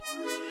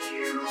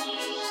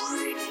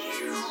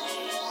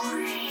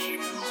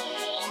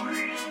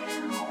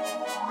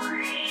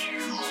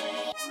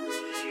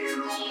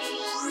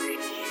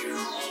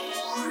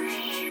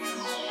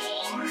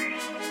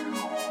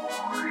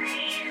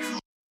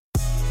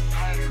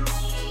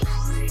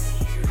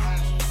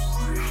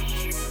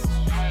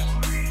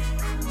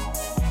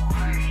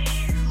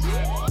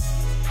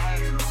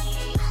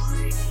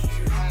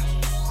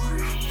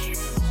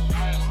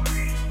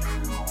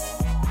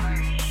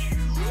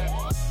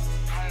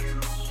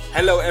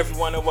Hello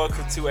everyone and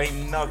welcome to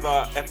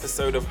another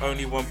episode of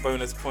Only One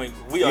Bonus Point.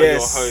 We are your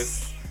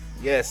hosts.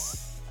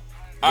 Yes.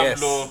 I'm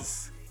Law.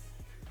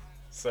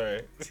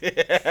 Sorry.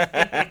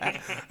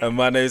 And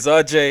my name's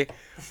RJ.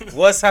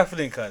 What's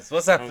happening, cuz?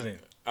 What's happening?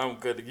 I'm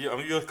good.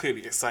 You're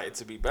clearly excited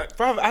to be back.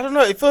 Bro, I don't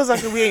know. It feels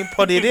like we ain't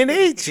podded in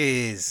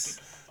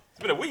ages. It's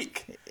been a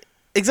week.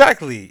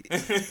 Exactly.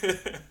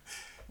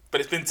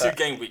 But it's been 2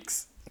 game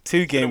weeks.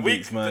 2 game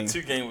weeks, man.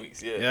 2 game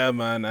weeks, yeah. Yeah,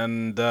 man.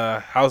 And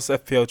how's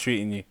FPL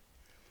treating you?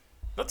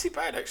 Not too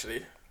bad,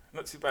 actually.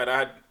 Not too bad. I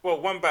had,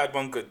 one bad,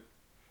 one good.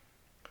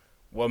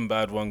 One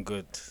bad, one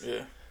good.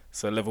 Yeah.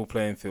 So level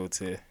playing field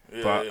here.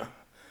 Yeah, But yeah.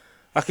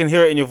 I can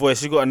hear it in your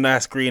voice. You got a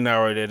nice green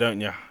arrow there, don't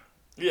you?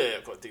 Yeah,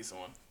 I've got a decent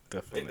one.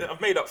 Definitely.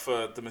 I've made up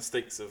for the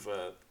mistakes of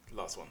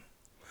last one.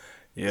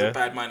 It was Yeah. a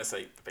bad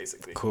 -8,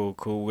 basically. Cool.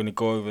 We're going to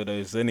go over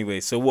those anyway.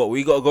 So what?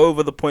 We got to go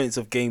over the points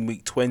of game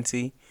week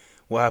 20.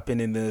 What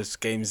happened in those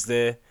games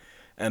there.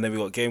 And then we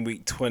got game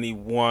week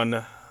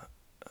 21.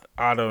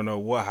 I don't know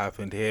what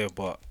happened here,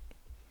 but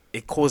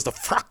it caused a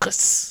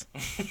fracas.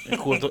 It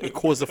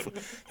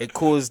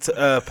caused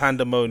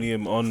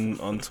pandemonium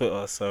on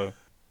Twitter. So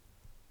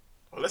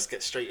Well, let's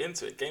get straight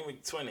into it. Game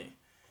week 20.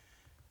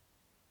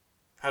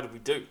 How did we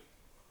do?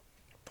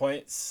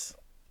 points.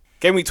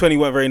 Game week 20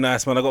 went very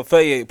nice, man. I got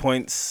 38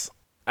 points.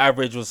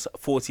 Average was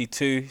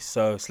 42,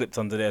 so slipped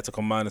under there. Took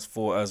a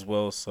 -4 as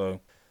well.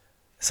 So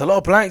it's a lot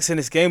of blanks in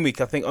this game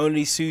week. I think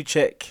only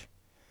Souček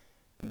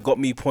got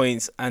me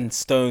points and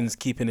Stones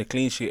keeping a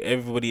clean sheet.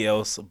 Everybody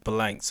else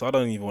blank. So I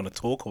don't even want to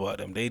talk about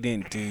them. They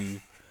didn't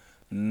do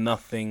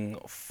nothing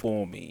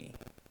for me.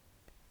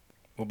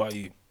 What about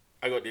you?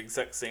 I got the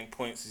exact same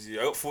points as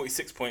you. I got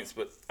 46 points,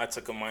 but I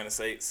took a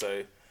 -8,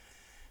 so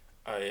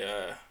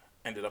I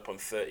ended up on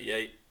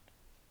 38.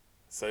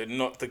 So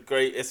not the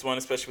greatest one,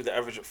 especially with the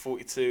average at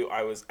 42.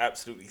 I was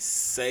absolutely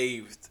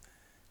saved.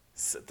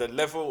 So the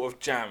level of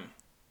jam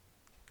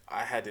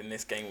I had in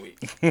this game week.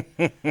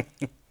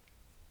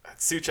 I had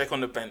Souček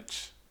on the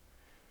bench,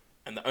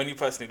 and the only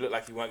person who looked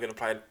like he weren't going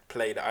to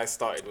play that I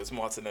started was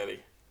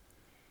Martinelli.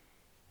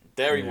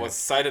 There he was,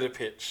 side of the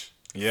pitch,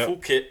 full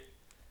kit,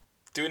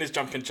 doing his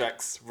jumping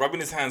jacks, rubbing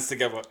his hands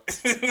together.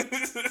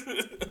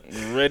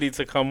 Ready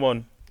to come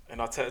on. And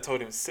Arteta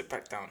told him, sit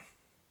back down.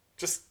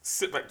 Just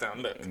sit back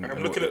down. Look,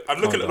 I'm looking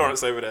at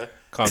Lawrence over there.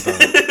 Calm down.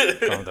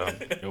 Calm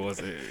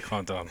down.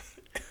 Calm down.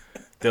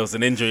 There was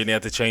an injury and he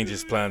had to change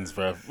his plans,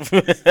 bro.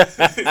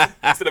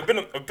 I said, I've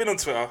been on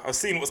Twitter. I've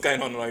seen what's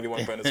going on Only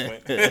One Bonus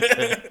Point.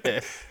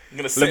 I'm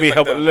gonna sit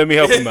back down. Let me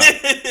help him out.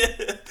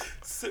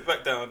 Sit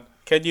back down.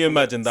 Can you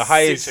imagine the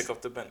highest? Souček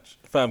off the bench.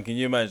 Fam, can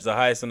you imagine the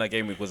highest in that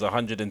game week was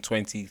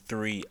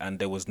 123 and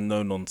there was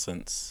no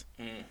nonsense.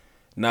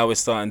 Now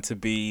it's starting to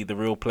be the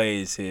real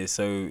players here.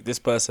 So this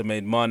person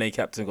made Mane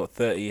captain, got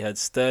 30. Had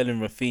Sterling,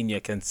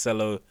 Rafinha,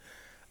 Cancelo,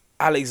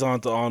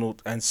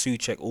 Alexander-Arnold and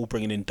Souček all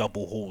bringing in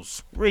double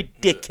hauls.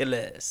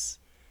 Ridiculous.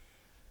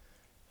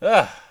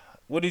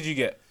 What did you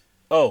get?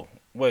 Oh,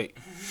 wait.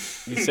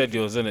 You said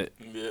yours, innit?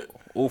 Yeah.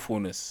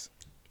 Awfulness.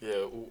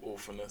 Yeah,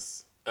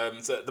 awfulness.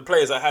 So the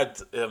players I had,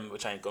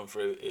 which I ain't gone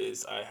through,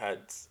 is I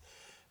had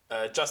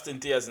Justin,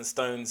 Diaz and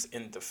Stones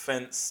in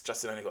defence.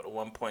 Justin only got the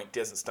 1 point.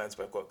 Diaz and Stones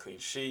both got a clean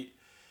sheet.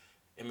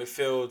 In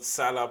midfield,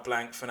 Salah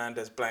blank,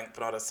 Fernandes blank,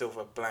 Bernardo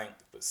Silva blank,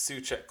 but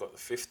Souček got the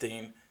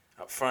 15.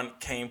 Up front,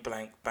 Kane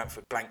blank,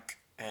 Bamford blank,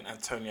 and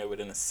Antonio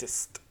with an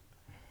assist.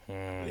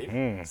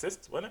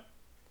 Assist, wasn't it?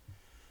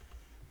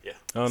 Yeah.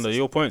 Oh, no,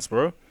 your points,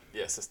 bro.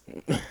 Yeah, assist.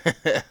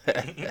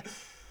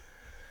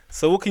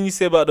 So what can you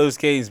say about those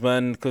games,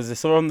 man? Because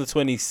it's on the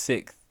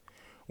 26th.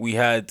 We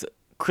had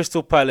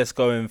Crystal Palace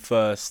going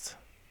first.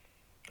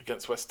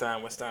 Against West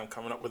Ham. West Ham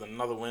coming up with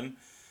another win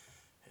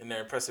in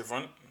their impressive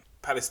run.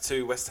 Palace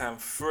 2, West Ham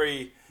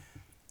 3.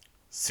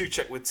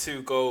 Souček with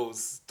 2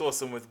 goals.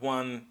 Dawson with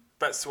 1.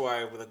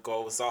 Batshuayi with a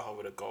goal. Zaha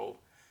with a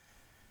goal.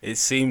 It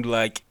seemed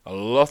like a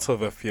lot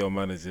of FPL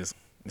managers,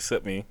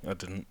 except me, I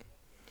didn't,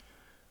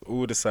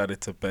 all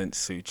decided to bench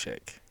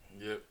Souček.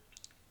 Yep.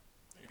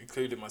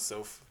 Including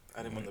myself. I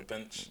had him on the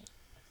bench.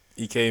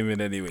 He came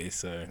in anyway,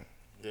 so.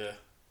 Yeah.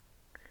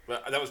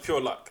 But that was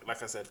pure luck.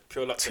 Like I said,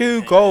 pure luck.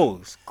 2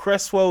 goals.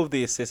 Cresswell with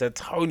the assist.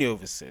 Antonio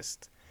with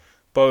assist.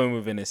 Bowen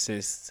with an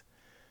assist.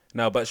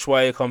 Now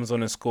Batshuayi comes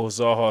on and scores.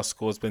 Zaha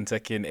scores.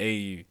 Benteke and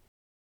AU.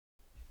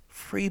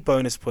 3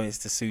 bonus points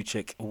to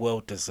Souček. Well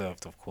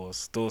deserved, of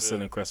course.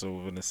 Dawson and Cresswell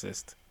with an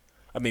assist.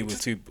 I mean,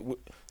 with 2.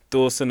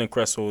 Dawson and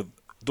Cresswell.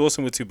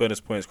 Dawson with 2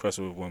 bonus points.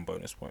 Cresswell with 1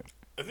 bonus point.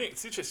 I think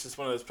Souček's just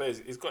one of those players.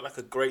 He's got like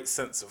a great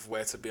sense of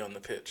where to be on the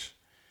pitch.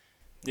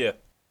 Yeah.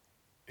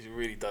 He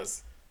really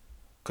does.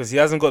 because he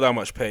hasn't got that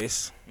much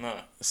pace, No.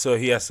 so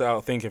he has to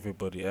outthink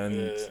everybody, and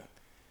Yeah.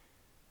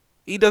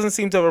 he doesn't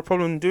seem to have a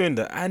problem doing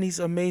that, and he's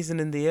amazing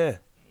in the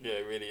air. Yeah,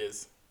 it really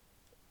is.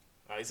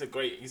 He's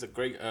a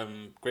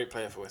great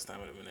player for West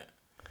Ham at the minute.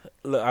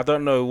 Look, I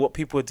don't know what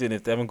people are doing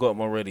if they haven't got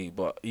him already,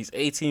 but he's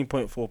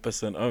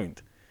 18.4%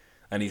 owned,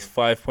 and he's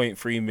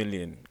 5.3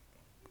 million.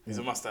 He's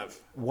a must-have.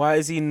 Why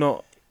is he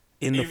not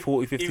in the Even-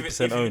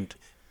 40-50% owned?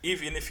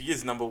 Even if he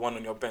is number one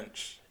on your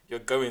bench, you're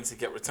going to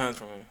get returns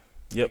from him.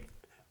 Yep.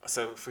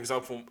 So, for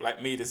example,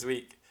 like me this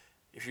week,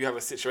 if you have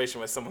a situation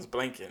where someone's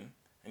blanking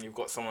and you've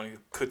got someone who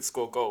could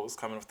score goals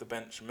coming off the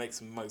bench, it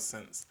makes most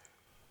sense.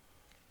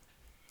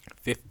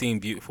 15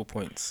 beautiful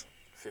points.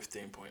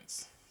 15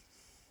 points.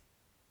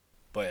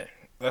 But yeah,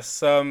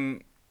 that's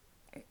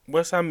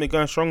West Ham been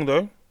going strong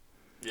though.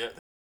 Yeah,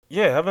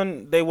 Yeah,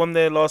 haven't they won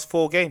their last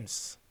 4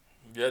 games?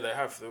 yeah, they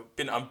have. They've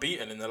been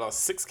unbeaten in the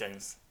last 6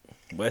 games.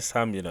 West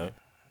Ham, you know.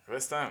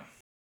 West Ham.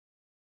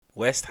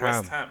 West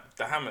Ham.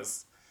 The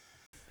Hammers.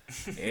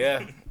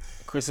 Yeah.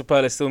 Crystal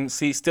Palace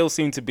still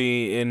seem to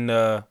be in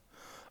a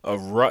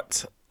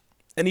rut.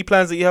 Any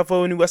plans that you have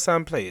for any West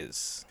Ham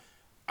players?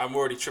 I'm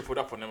already tripled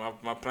up on them.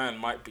 My plan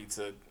might be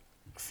to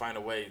find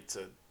a way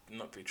to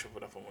not be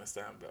tripled up on West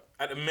Ham. But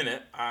at the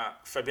minute,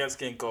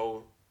 Fabianski in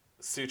goal,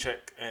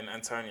 Souček and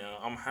Antonio,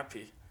 I'm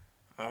happy.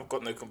 I've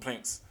got no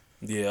complaints.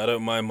 Yeah, I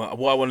don't mind.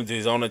 What I want to do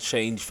is I want to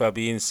change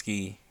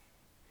Fabianski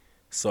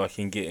so I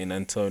can get in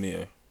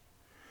Antonio.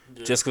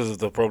 Yeah. Just because of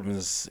the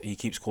problems he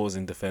keeps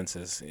causing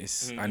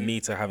defenses. I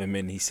need to have him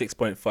in. He's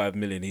 6.5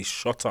 million. He's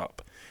shot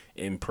up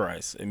in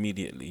price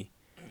immediately.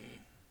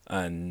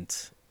 And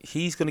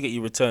he's going to get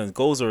you returns.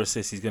 Goals or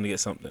assists, he's going to get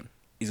something.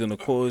 He's going to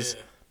cause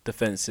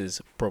defenses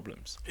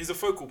problems. He's a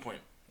focal point.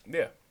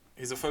 Yeah.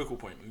 He's a focal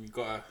point.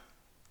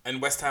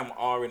 And West Ham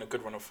are in a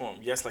good run of form.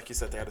 Yes, like you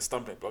said, they had a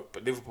stumbling block,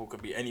 but Liverpool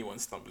could be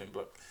anyone's stumbling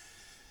block.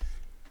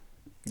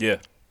 Yeah.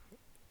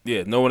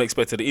 Yeah, no one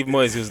expected it. Even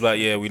Moyes was like,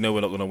 yeah, we know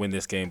we're not going to win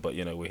this game, but,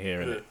 you know, we're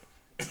here, innit?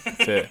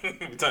 Fair.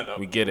 We turned up.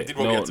 We get it. Did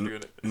what we had to do,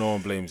 innit? No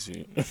one blames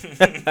you.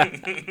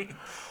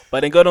 But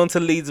then going on to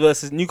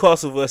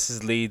Newcastle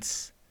versus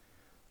Leeds.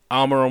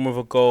 Almiron with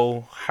a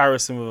goal,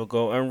 Harrison with a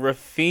goal, and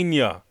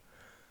Rafinha,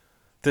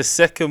 the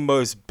second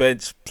most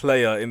benched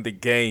player in the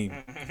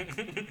game,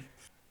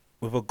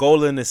 with a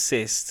goal and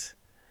assist.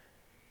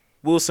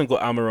 Wilson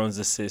got Almiron's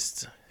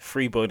assist.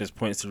 3 bonus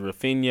points to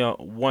Rafinha,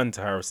 1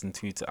 to Harrison,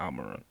 2 to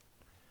Almiron.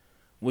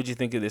 What do you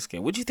think of this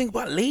game? What do you think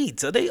about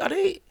Leeds? Are they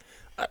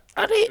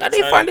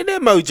finding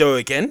their mojo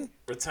again?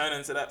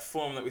 Returning to that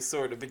form that we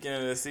saw at the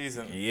beginning of the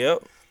season.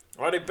 Yep.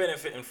 Are they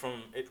benefiting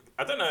from it?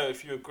 I don't know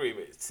if you agree,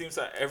 but it seems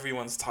like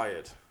everyone's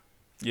tired.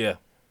 Yeah.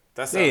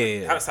 That's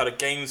Yeah. how the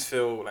games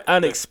feel. Like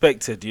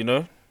Unexpected, you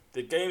know?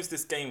 the games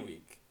this game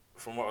week,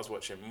 from what I was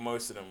watching,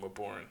 most of them were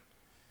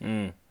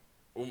boring.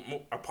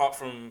 Apart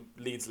from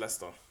Leeds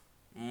Leicester,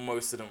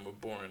 most of them were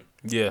boring.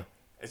 Yeah.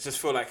 It just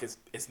feel like it's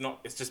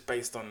just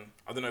based on,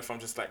 I don't know if I'm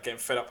just like getting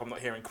fed up. I'm not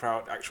hearing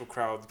actual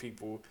crowd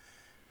people,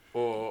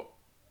 or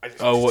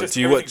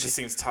everything just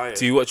seems tired.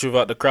 Do you watch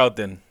without the crowd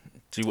then?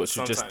 Do you watch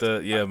with Sometimes. just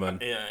the man?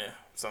 Yeah.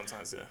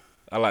 Sometimes, yeah.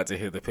 I like to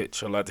hear the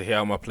pitch. I like to hear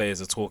how my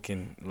players are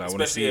talking. Like, I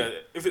want to see.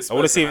 If it's I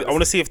want to see. Spurs, I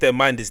want to see if their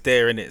mind is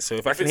there in it. So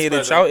if I can it's hear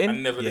them Spurs, shouting, I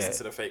never listen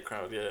to the fake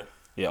crowd. Yeah.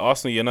 Yeah,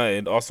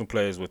 Arsenal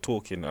players were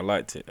talking. I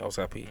liked it. I was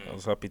happy. I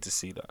was happy to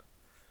see that.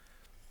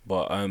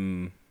 But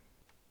I'm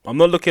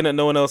not looking at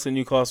no one else in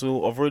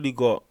Newcastle. I've already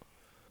got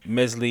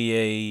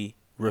Meslier,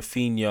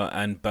 Rafinha,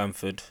 and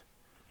Bamford.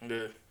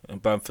 Yeah.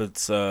 And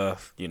Bamford's,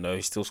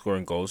 he's still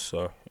scoring goals.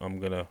 So I'm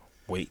gonna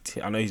wait.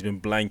 I know he's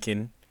been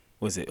blanking.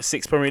 Was it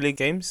 6 Premier League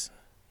games?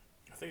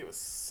 I think it was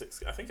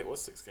 6. I think it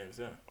was 6 games.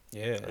 Yeah.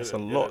 Yeah, that's a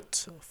Yeah.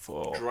 lot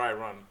for Dry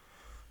run.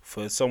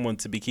 for someone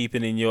to be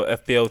keeping in your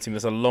FPL team.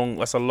 That's a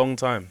long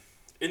time.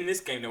 In this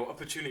game, there were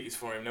opportunities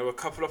for him. There were a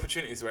couple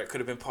opportunities where it could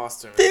have been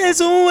passed to him.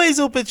 There's always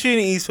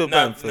opportunities for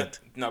Bamford.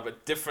 No,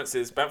 but difference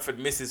is Bamford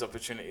misses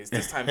opportunities.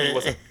 This time he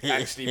wasn't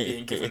actually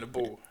being given the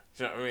ball.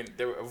 Do you know what I mean?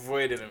 They were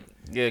avoiding him.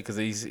 Yeah, because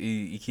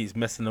he keeps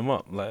messing them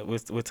up. Like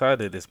we're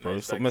tired of this, bro. No,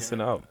 Stop exactly,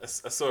 messing it up.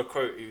 I saw a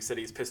quote. He said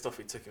he's pissed off.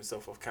 He took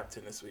himself off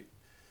captain this week.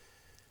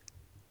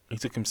 He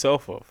took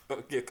himself off.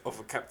 Yeah, off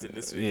a captain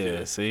this week.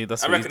 Yeah, see,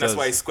 that's I what he reckon does. that's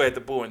why he squared the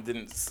ball and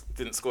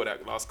didn't score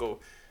that last goal.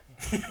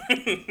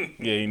 Yeah,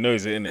 he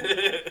knows it,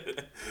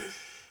 innit?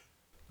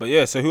 But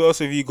yeah, so who else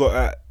have you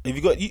got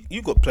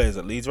you got players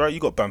at Leeds, right? You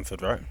got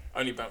Bamford, right?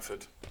 Only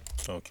Bamford.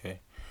 Okay.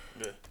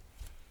 Yeah.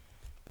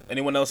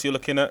 Anyone else you're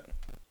looking at?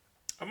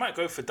 I might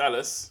go for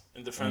Dallas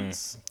in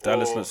defence.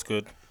 Dallas looks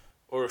good.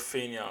 Or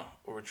Rafinha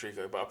or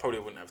Rodrigo, but I probably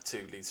wouldn't have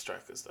 2 lead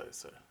strikers though,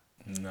 so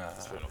Nah.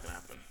 that's probably not gonna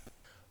happen.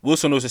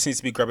 Wilson also seems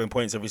to be grabbing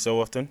points every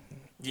so often.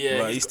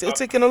 Yeah, Like, he's still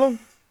ticking along.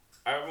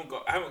 I haven't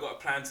got a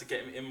plan to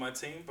get him in my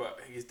team, but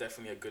he's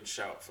definitely a good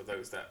shout for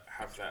those that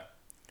have that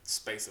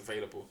space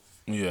available.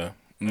 Yeah.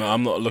 No,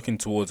 I'm not looking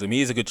towards him.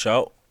 He is a good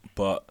shout,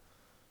 but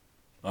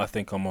I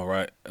think I'm all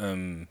right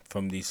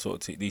from these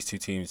these 2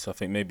 teams. I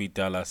think maybe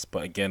Dallas,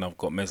 but again, I've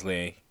got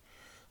Meslier,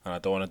 and I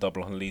don't want to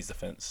double on Leeds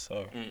defence.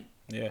 So,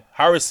 yeah.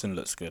 Harrison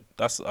looks good.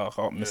 I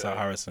can't miss out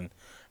Harrison.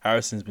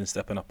 Harrison's been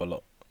stepping up a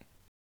lot.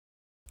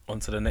 On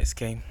to the next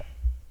game.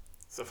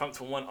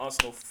 Southampton 1,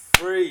 Arsenal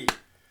 3.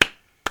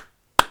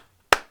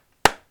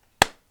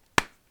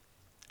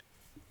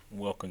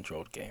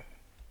 Well-controlled game.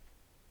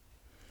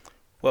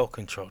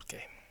 Well-controlled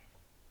game.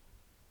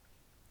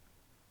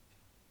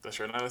 That's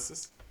your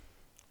analysis?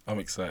 I'm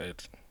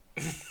excited.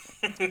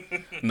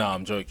 No,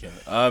 I'm joking.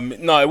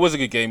 No, it was a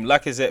good game.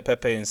 Lacazette,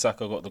 Pepe, and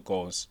Saka got the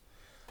goals.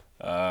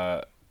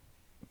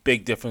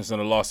 Big difference than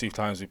the last few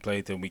times we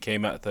played them. We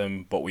came at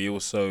them, but we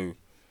also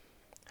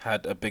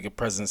had a bigger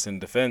presence in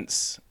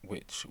defence,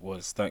 which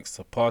was thanks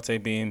to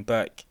Partey being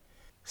back.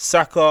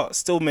 Saka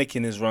still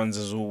making his runs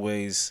as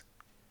always.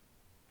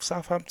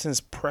 Southampton's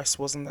press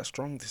wasn't that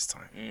strong this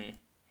time.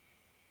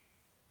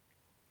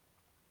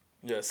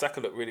 Yeah,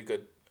 Saka looked really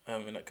good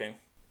in that game.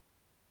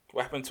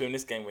 What happened to him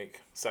this game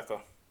week,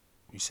 Saka?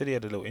 You said he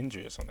had a little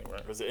injury or something,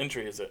 right? Was it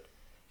injury, is it?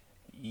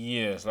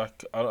 Yeah, it's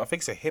like, I think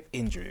it's a hip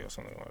injury or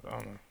something like that. I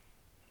don't know.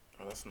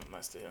 Oh, that's not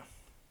nice to hear.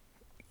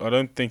 I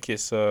don't think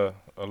it's a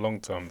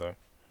long term though.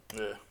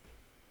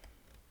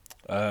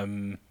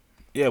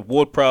 Yeah.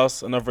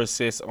 Ward-Prowse, another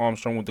assist.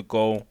 Armstrong with the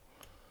goal.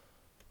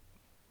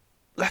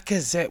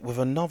 Lacazette with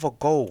another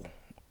goal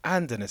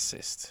and an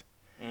assist.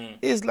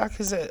 Is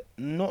Lacazette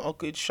not a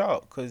good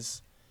shout?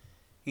 Because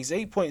he's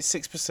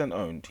 8.6%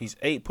 owned. He's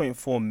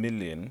 8.4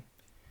 million.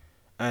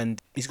 And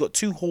he's got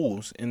 2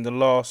 hauls in the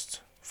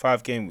last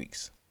 5 game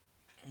weeks.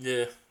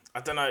 Yeah.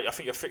 I don't know. I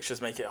think your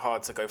fixtures make it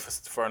hard to go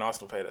for an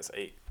Arsenal player that's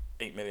 8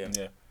 million.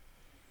 Yeah.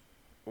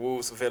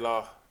 Wolves,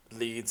 Villa,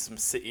 Leeds,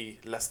 City,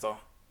 Leicester,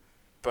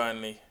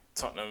 Burnley,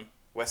 Tottenham,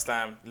 West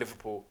Ham,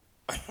 Liverpool.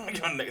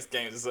 Your next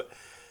games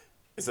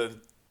is a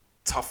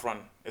tough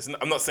run.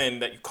 I'm not saying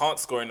that you can't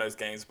score in those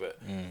games, but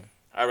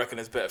I reckon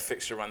there's better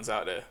fixture runs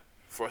out there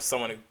for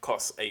someone who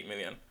costs 8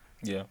 million.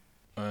 Yeah.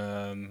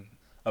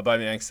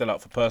 Aubameyang still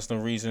out for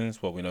personal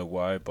reasons. Well, we know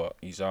why, but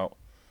he's out.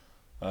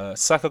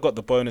 Saka got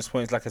the bonus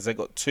points. Like I said,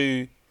 got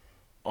 2.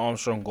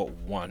 Armstrong got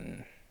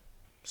 1.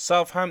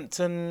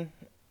 Southampton,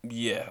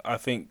 yeah, I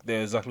think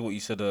they're exactly what you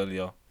said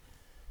earlier.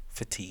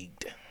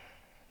 Fatigued.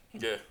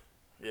 Yeah,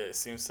 it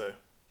seems so.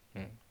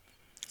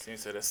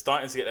 Seems so. They're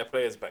starting to get their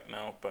players back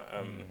now, but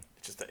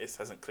it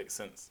hasn't clicked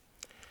since.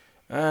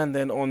 And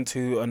then on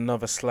to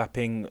another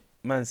slapping.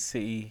 Man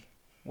City,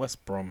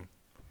 West Brom,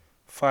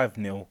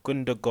 5-0.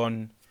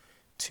 Gundogan,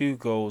 2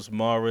 goals.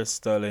 Mahrez,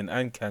 Sterling,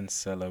 and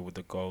Cancelo with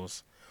the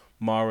goals.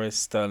 Mahrez,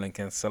 Sterling,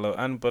 Cancelo,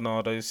 and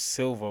Bernardo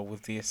Silva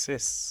with the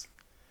assists.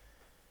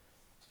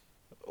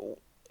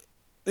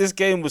 This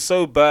game was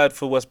so bad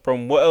for West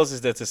Brom. What else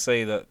is there to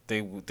say that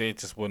they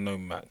just were no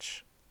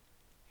match?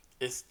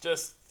 It's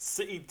just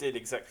City did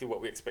exactly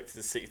what we expected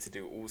the City to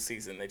do all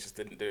season. They just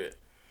didn't do it.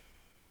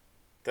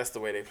 That's the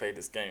way they played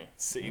this game.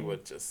 City were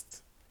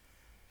just...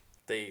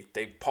 They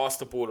passed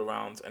the ball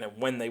around, and then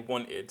when they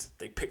wanted,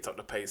 they picked up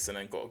the pace and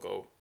then got a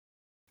goal.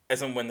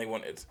 As and when they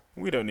wanted.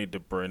 We don't need De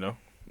Bruyne.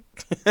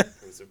 It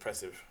was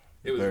impressive.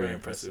 It was very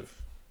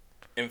impressive.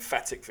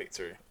 Emphatic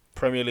victory.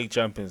 Premier League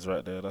champions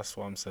right there. That's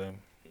what I'm saying.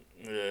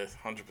 Yeah,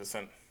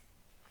 100%.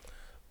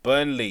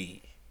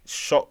 Burnley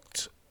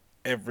shocked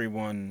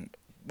everyone.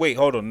 Wait,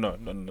 hold on. No.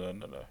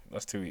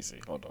 That's too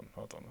easy. Hold on.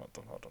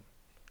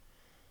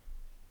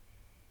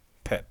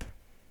 Pep.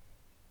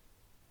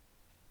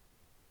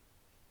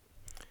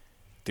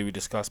 Do we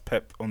discuss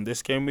Pep on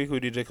this game week, or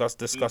do you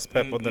discuss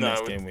Pep on the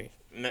next game week?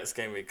 Next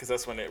game week, because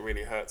that's when it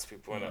really hurts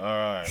people. All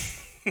right.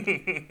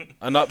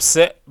 An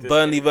upset.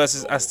 Burnley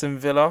versus Aston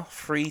Villa,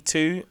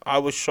 3-2. I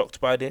was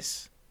shocked by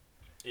this.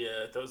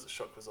 Yeah, that was a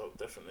shock result,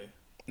 definitely.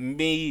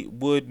 Me,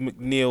 Wood,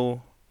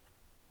 McNeil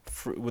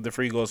with the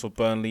 3 goals for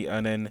Burnley,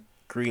 and then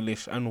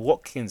Grealish and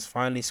Watkins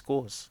finally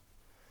scores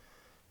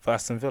for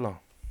Aston Villa.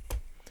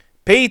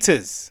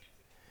 Peters,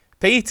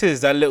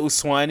 that little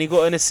swine, he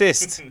got an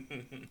assist.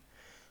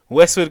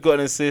 Westwood got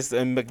an assist,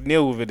 and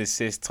McNeil with an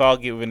assist.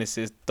 Target with an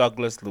assist.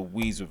 Douglas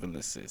Luiz with an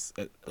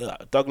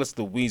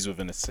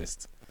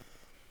assist.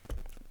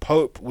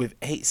 Pope with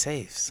 8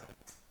 saves.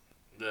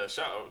 Yeah,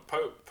 shout out.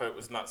 Pope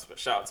was nuts, but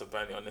shout out to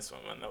Burnley on this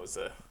one, man. It was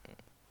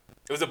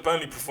a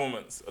Burnley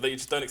performance. Although you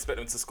just don't expect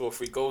them to score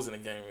 3 goals in a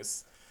game. I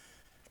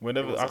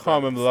can't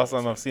remember the last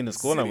time I've seen a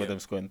scoreline with them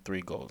scoring 3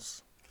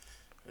 goals.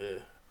 Yeah.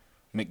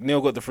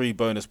 McNeil got the 3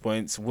 bonus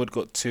points. Wood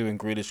got 2 and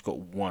Grealish got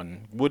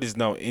 1. Wood is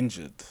now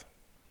injured.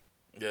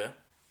 Yeah.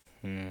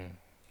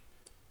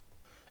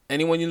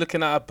 Anyone you're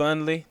looking at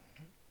Burnley?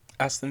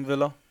 Aston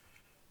Villa?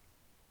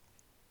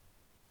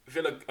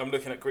 Villa, I'm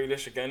looking at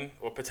Grealish again,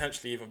 or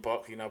potentially even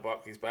Barkley. Now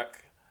Barkley's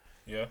back.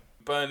 Yeah.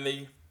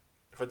 Burnley,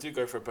 if I do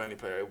go for a Burnley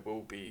player, it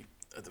will be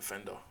a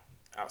defender.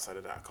 Outside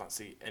of that, I can't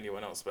see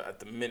anyone else. But at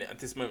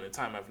this moment in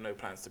time, I have no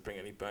plans to bring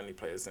any Burnley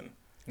players in.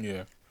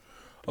 Yeah.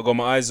 I got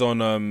my eyes on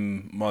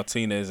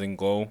Martinez in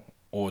goal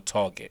or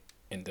Target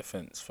in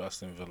defence for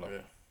Aston Villa.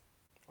 Yeah.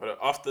 Well,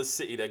 after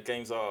City, their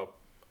games are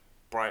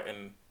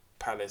Brighton,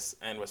 Palace,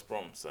 and West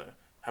Brom. So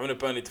having a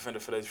Burnley defender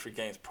for those 3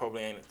 games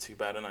probably ain't too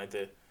bad an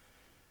idea.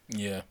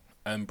 Yeah.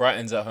 And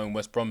Brighton's at home,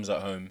 West Brom's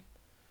at home.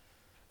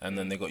 And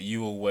then they got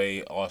you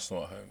away,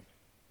 Arsenal at home.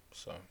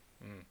 So,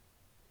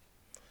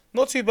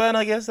 Not too bad,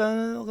 I guess.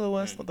 Not the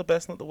worst, not the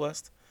best, not the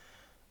worst.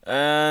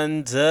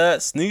 And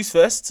snooze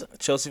fest.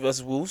 Chelsea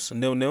versus Wolves,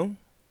 0-0.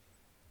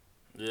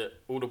 Yeah,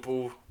 all the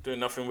ball, doing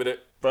nothing with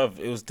it. Bruv,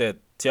 it was dead.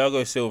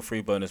 Thiago Silva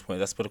 3 bonus points.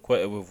 That's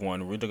Aspilicueta with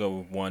 1. Rudiger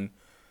with 1.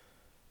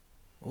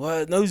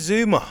 What? No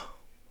Zuma.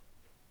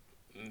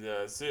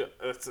 Yeah,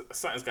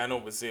 something's going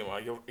on with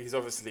Zuma. He's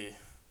obviously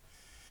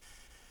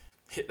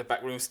hit the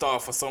backroom star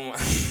for someone.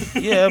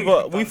 Yeah,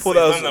 but we thought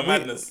that was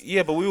madness.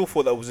 Yeah, but we all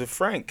thought that was with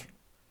Frank.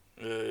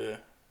 Yeah.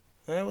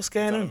 What's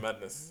going on?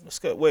 Madness.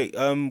 Wait,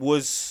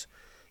 was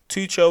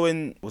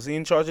Tuchel was he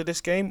in charge of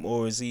this game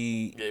or is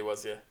he? Yeah, he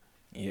was. Yeah.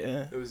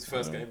 Yeah. It was his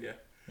first game. Yeah.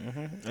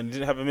 And you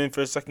didn't have him in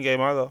for his second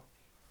game either.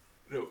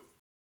 No.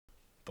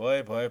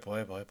 Boy.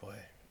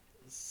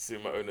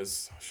 Zuma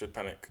owners should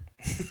panic.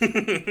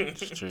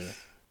 It's true.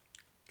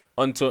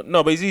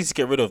 But he's easy to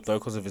get rid of though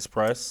because of his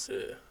price.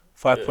 Yeah.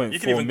 5.4 million. You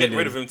can even get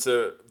rid of him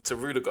to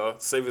Rudiger,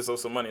 save yourself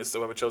some money, and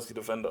still have a Chelsea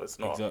defender. It's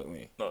not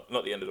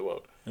not the end of the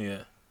world.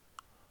 Yeah.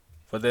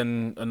 But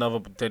then another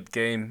dead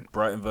game: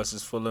 Brighton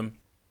versus Fulham.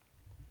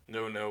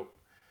 0-0.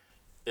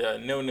 Yeah,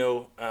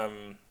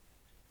 0-0.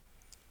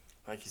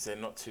 Like you said,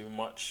 not too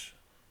much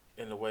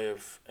in the way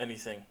of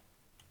anything.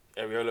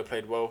 Areola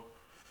played well.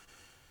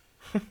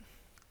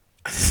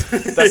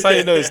 That's how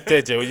you know it's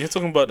dead, Joe. When you're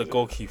talking about the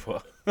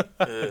goalkeeper,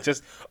 Yeah.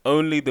 just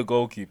only the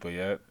goalkeeper.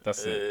 Yeah,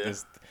 that's it. Yeah.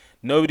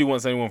 Nobody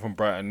wants anyone from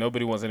Brighton.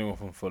 Nobody wants anyone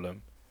from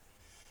Fulham.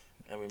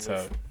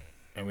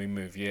 And we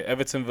move. Yeah,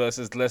 Everton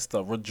versus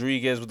Leicester.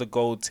 Rodriguez with the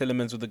goal.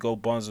 Tillemans with the goal.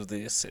 Barnes with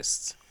the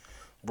assist.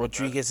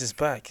 Rodriguez is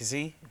back. Is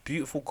he?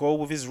 Beautiful goal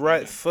with his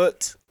right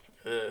foot.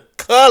 Yeah.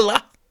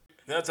 Colour.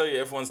 Did I tell you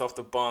everyone's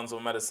after Barnes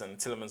or Madison?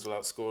 Tillemans will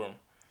outscore him.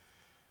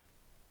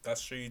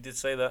 That's true. You did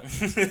say that.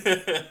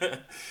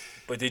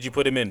 But did you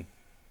put him in?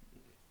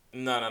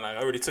 No. I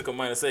already took a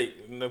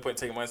 -8. No point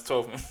taking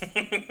 -12.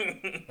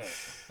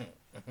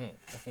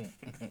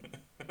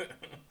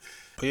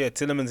 But yeah,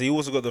 Tillemans, he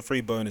also got the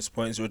 3 bonus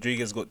points.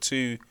 Rodriguez got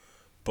 2,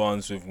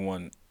 Barnes with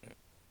 1.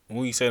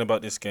 What are you saying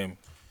about this game?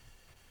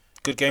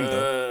 Good game,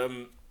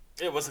 though.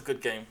 It was a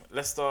good game.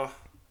 Leicester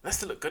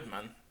look good,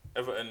 man.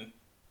 Everton,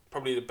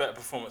 probably the better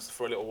performance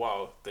for a little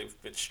while. They've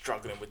been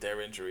struggling with their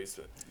injuries.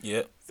 But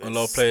Yeah, a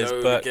lot of players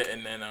back.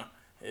 Getting there now.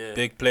 Yeah.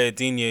 Big player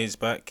Digne is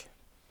back.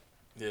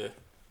 Yeah.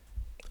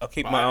 I'll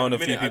keep my eye on a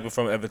few people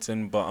from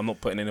Everton, but I'm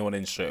not putting anyone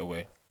in straight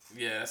away.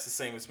 Yeah, that's the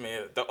same as me.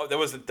 There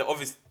was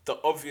the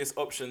obvious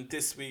option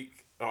this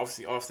week,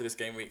 obviously after this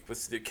game week,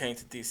 was to do Kane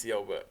to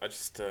DCL, but I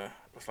just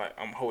was like,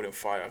 I'm holding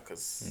fire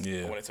because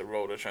I wanted to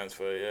roll the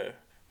transfer. Yeah,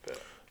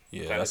 but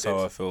that's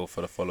how I feel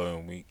for the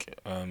following week.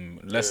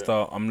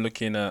 Leicester, I'm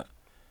looking at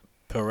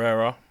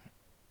Pereira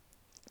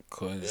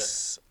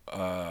because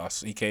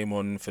he came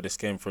on for this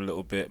game for a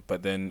little bit,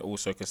 but then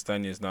also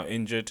Castagne is now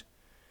injured.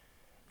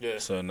 Yeah.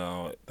 So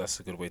now that's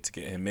a good way to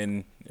get him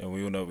in. And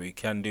we all know what he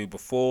can do.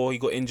 Before he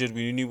got injured,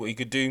 we knew what he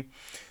could do.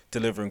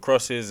 Delivering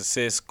crosses,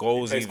 assists,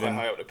 goals, he plays even.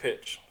 quite high up the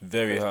pitch.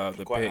 Very high up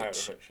the High up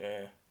pitch. the pitch,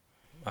 yeah.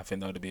 I think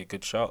that would be a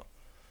good shout.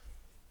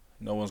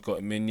 No one's got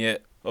him in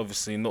yet.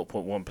 Obviously,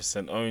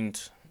 0.1%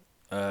 owned.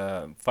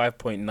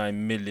 5.9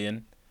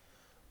 million.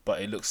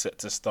 But it looks set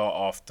to start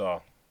after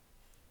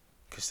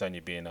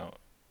Castagne being out.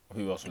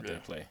 Who else would they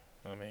play?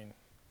 I mean,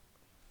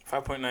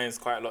 5.9 is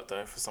quite a lot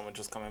though for someone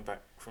just coming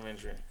back from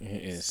injury.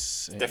 It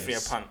is. Definitely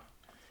a punt.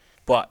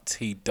 But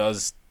he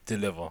does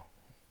deliver.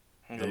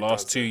 Yeah, The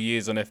last 2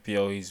 years on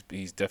FPL,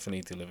 he's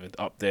definitely delivered.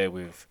 Up there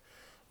with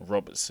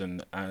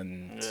Robertson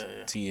and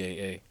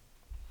TAA.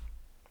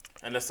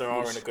 Unless they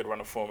are in a good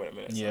run of form at the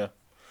minute. Yeah.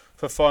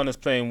 Fofana's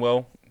playing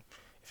well.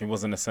 If he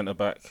wasn't a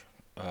centre-back,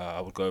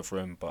 I would go for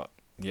him. But,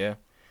 yeah.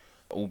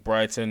 All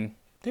Brighton,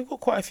 they've got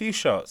quite a few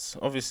shots.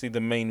 Obviously,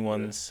 the main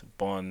ones,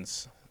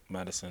 Barnes,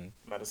 Madison.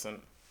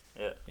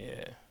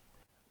 Yeah.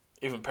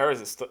 Even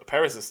Perez is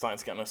starting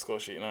to get on the score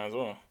sheet now as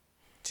well.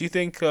 Do you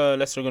think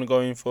Leicester are going to go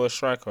in for a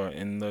striker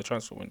in the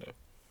transfer window?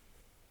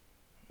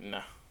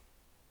 Nah.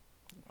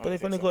 But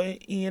they've only got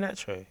Ian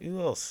Atro. Who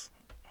else?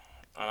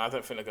 And I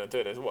don't think they're going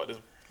to do it. There's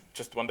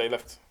just 1 day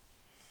left.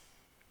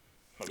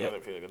 I don't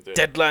think they're going to do it.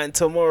 Deadline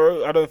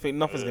tomorrow. I don't think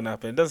nothing's going to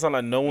happen. It doesn't sound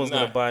like no one's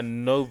going to buy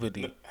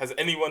nobody. Has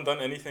anyone done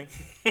anything?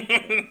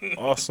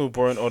 Arsenal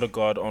borrowing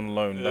Odegaard on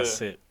loan.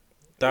 That's it.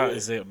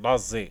 That's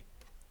it.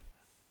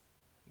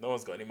 No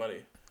one's got any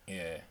money.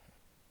 Yeah.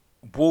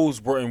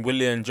 Wolves brought in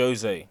Willian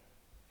Jose.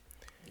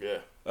 Yeah.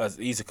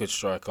 He's a good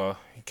striker.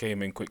 He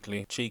came in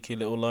quickly. Cheeky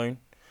little loan.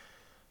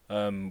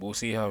 We'll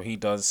see how he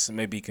does.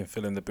 Maybe he can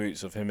fill in the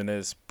boots of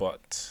Jimenez,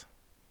 but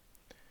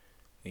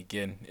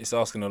again, it's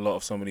asking a lot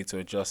of somebody to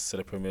adjust to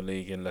the Premier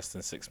League in less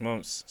than 6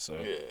 months. So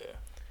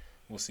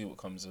we'll see what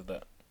comes of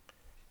that.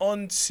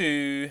 On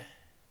to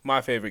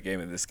my favourite game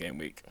of this game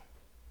week.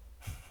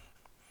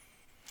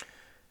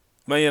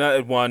 Man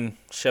United 1,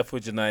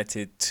 Sheffield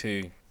United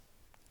 2.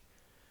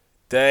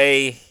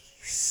 They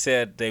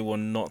said they were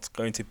not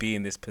going to be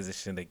in this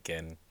position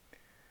again.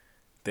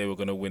 They were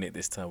going to win it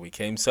this time. We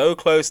came so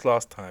close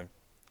last time.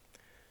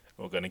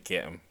 We're going to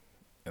get them.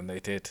 And they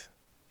did.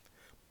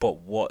 But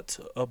what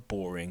a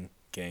boring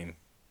game.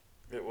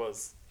 It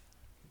was.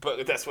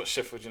 But that's what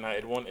Sheffield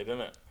United wanted,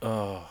 isn't it?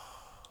 Oh,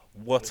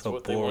 what It's a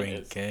what they boring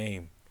wanted.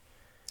 game.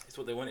 It's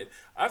what they wanted.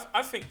 I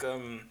think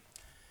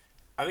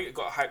it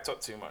got hyped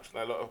up too much.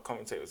 Like a lot of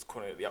commentators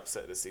calling it the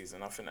upset of the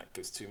season. I think that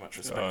gives too much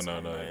respect Oh, to no,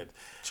 Man no. United.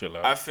 Chill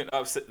I out. think the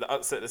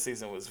upset of the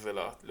season was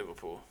Villa,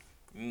 Liverpool.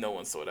 No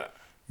one saw that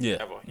Yeah.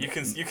 ever. You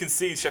can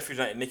see Sheffield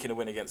United nicking a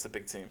win against a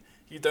big team.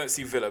 You don't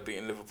see Villa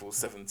beating Liverpool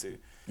 7-2.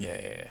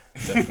 Yeah.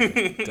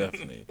 Definitely.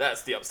 Definitely.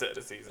 That's the upset of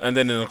the season. And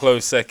then in a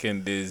close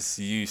second is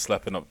you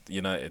slapping up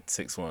United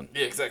 6-1.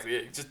 Yeah, exactly.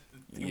 Yeah, just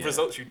Yeah.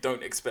 results you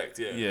don't expect.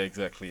 Yeah. Yeah,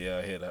 exactly. Yeah,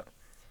 I hear that.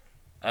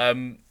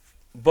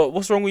 But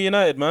what's wrong with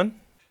United, man?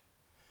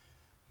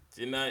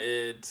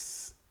 United,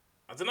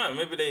 I don't know.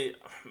 Maybe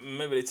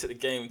they took the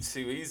game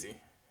too easy.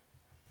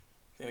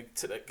 They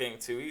took that game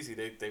too easy.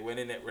 They went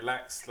in it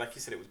relaxed. Like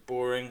you said, it was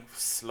boring,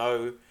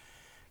 slow.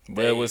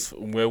 Where was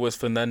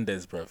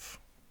Fernandes, bruv?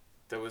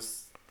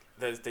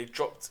 They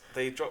dropped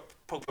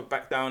Pogba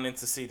back down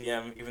into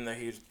CDM, even though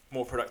he was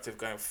more productive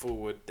going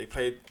forward. They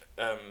played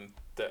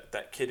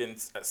that kid in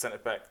at centre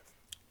back.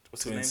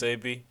 What's his name?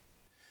 Sabi.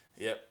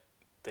 Yep.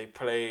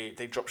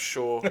 They dropped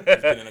Shaw, who's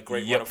been in a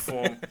great run of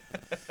form.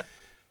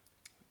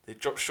 They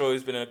dropped Shaw,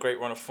 who's been in a great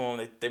run of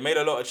form. They made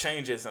a lot of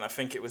changes, and I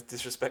think it was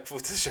disrespectful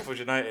to Sheffield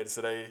United,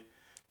 so they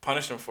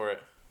punished them for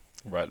it.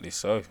 Rightly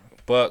so.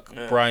 Burke,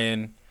 Yeah.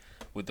 Brian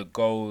with the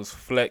goals,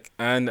 Fleck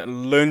and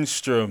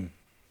Lundstrom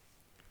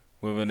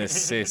with an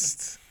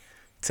assist.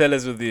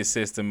 Tellers with the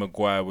assist and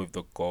Maguire with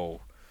the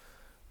goal.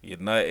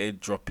 United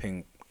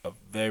dropping a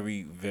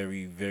very,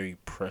 very, very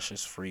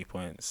precious 3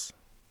 points.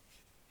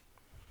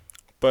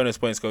 Bonus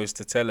points goes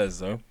to Tellers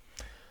though.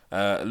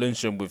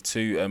 Lundstrom with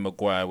 2 and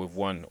Maguire with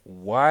 1.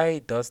 Why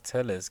does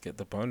Tellers get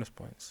the bonus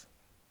points?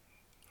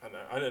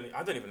 I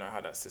don't even know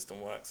how that system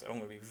works. I'm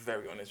gonna be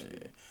very honest with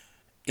you.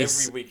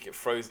 It's- Every week it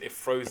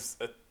throws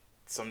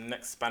some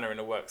next spanner in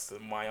the works to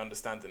my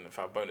understanding of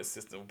how bonus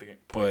system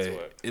points Boy,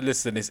 work.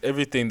 listen, it's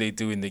everything they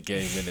do in the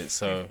game, innit?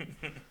 So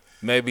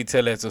maybe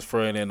Tellez was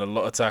throwing in a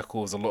lot of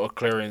tackles, a lot of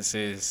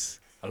clearances,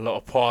 a lot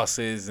of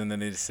passes, and then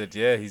they just said,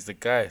 yeah, he's the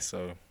guy.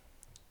 So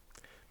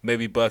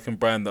maybe Burke and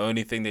Brand, the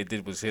only thing they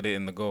did was hit it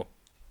in the goal.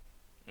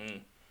 Mm.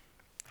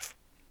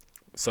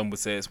 Some would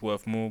say it's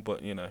worth more,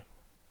 but, you know,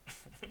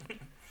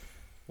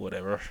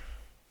 whatever.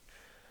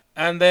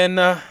 And then,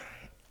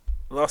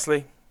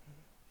 lastly,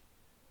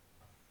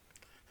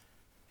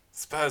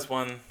 Spurs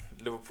 1,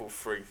 Liverpool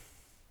 3.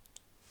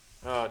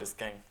 Oh, this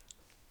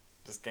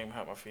game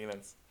hurt my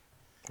feelings.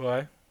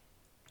 why?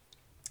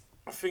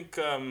 I think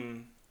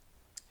from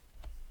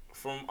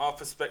our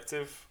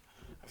perspective,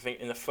 I think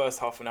in the first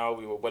half an hour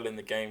we were well in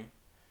the game.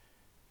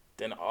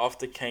 Then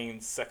after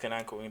Kane's second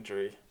ankle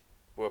injury,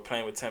 we were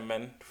playing with 10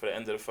 men for the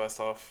end of the first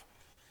half.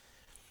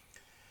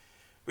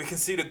 We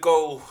conceded a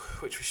goal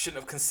which we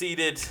shouldn't have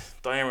conceded.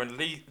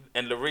 Diarra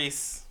and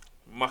Lloris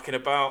mucking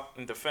about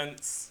in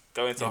defence,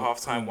 going to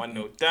half-time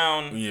 1-0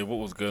 down. Yeah, what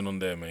was going on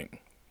there, mate?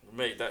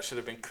 Mate, that should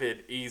have been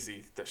cleared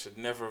easy. That should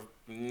never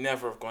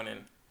have gone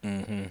in.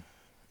 Mm-hmm.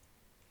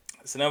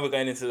 So now we're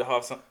going into the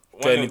half.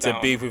 Going into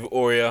beef with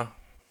Aurea.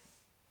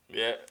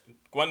 Yeah,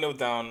 1-0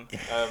 down.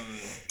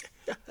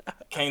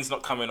 Kane's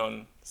not coming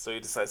on, so he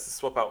decides to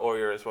swap out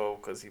Aurier as well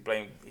because he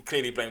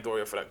clearly blamed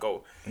Aurier for that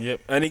goal.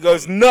 Yep, and he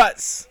goes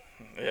nuts.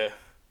 Yeah,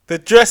 The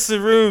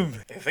dressing room.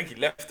 I think he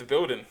left the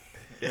building.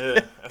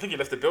 Yeah, I think he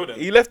left the building.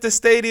 He left the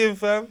stadium,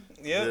 fam.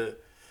 Yeah.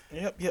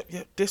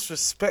 Yep.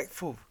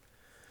 Disrespectful.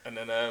 And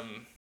then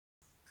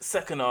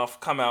second half,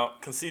 come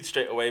out, concede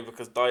straight away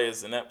because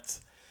Dyer's inept.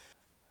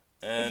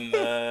 And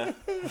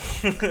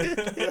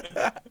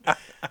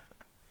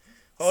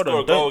Hold score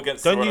on, a goal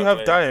against don't you Toronto have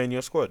Bay. Dyer in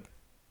your squad?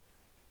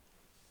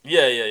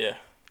 Yeah.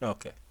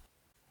 Okay.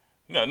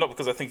 No, not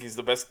because I think he's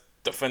the best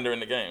defender in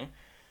the game.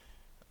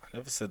 I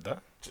never said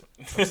that.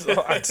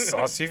 I just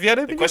asked you if you had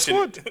him in your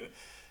squad.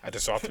 I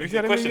just asked you if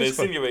you The had him in question your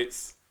squad.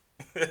 insinuates.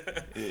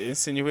 It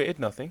insinuated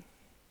nothing.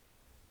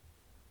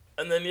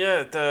 And then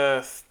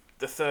the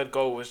third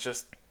goal was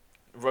just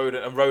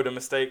Roda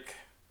mistake,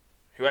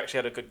 who actually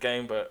had a good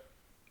game, but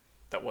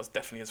that was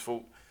definitely his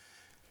fault.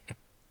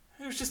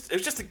 It was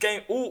just a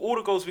game. All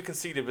the goals we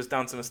conceded was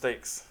down to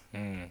mistakes.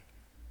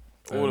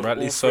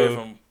 Rightly all so. three of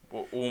them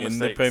were all In mistakes.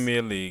 the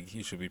Premier League,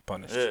 he should be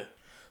punished. Yeah.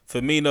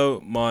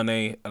 Firmino,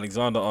 Mane,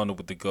 Alexander-Arnold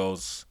with the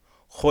goals.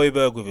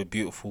 Højbjerg with a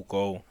beautiful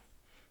goal.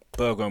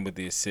 Bergwijn with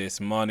the assist.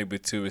 Mane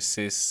with 2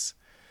 assists.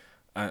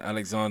 And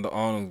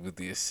Alexander-Arnold with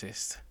the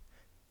assist.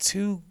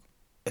 2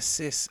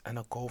 assists and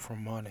a goal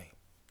from Mane.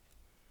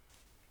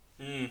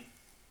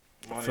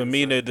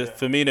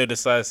 Firmino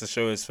decides to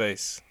show his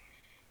face.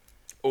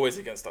 Always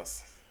against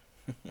us.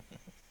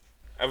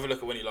 Have a look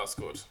at when he last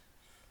scored.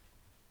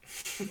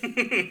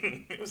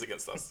 It was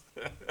against us.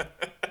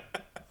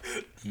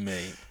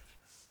 Mate.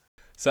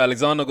 So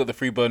Alexander got the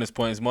 3 bonus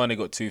points. Mane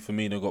got 2.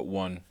 Firmino got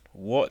 1.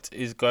 What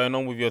is going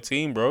on with your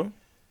team, bro?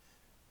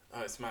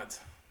 Oh, it's mad.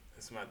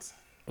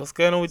 What's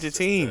going on with your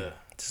team?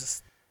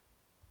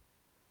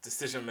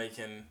 Decision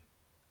making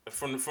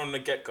from the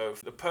get go.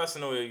 The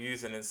personnel you're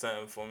using in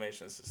certain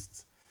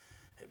formations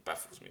it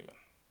baffles me, man.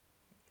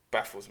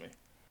 Baffles me.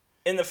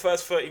 in the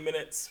first 30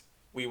 minutes,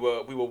 we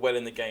were well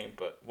in the game,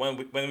 but when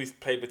we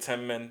played with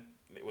 10 men,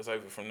 it was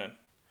over from then.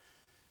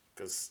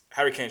 Because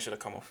Harry Kane should have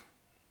come off.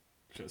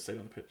 Should have stayed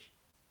on the pitch.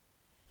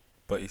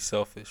 But he's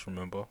selfish,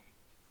 remember?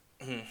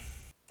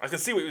 I can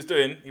see what he was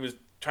doing. He was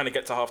trying to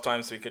get to half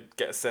time so he could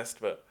get assessed,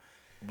 but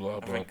Blah, I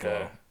blah, think,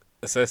 blah.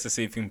 Assess to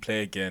see if you can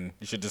play again.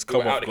 You should just We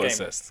were come off out of got the game.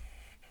 assessed.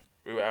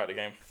 we were out of the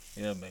game.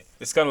 Yeah, mate.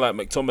 It's kind of like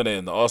McTominay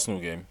in the Arsenal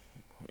game.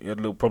 He had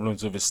little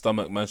problems with his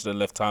stomach. Man should have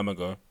left time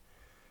ago.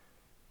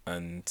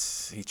 And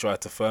he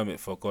tried to firm it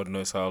for God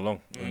knows how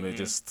long. And they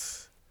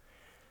just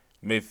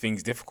made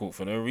things difficult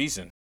for no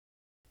reason.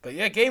 But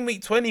yeah, game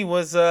week 20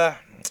 was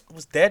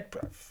dead,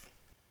 bruv.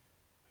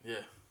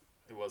 Yeah,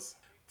 it was.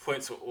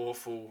 Points were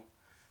awful.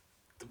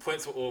 The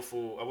points were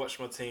awful. I watched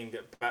my team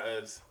get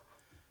battered.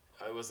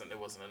 It wasn't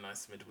a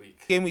nice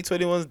midweek. Game week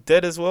 21's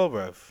dead as well,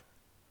 bruv.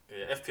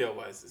 Yeah, FPL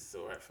wise, it's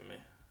all right for me,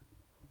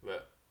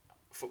 but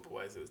football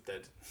wise, it was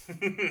dead.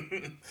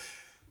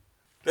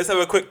 Let's have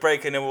a quick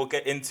break and then we'll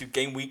get into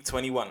game week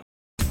 21.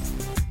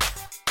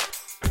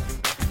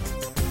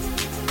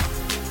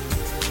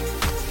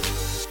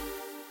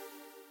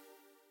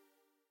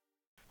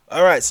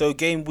 All right, so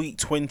game week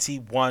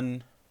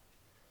 21,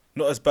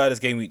 not as bad as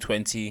game week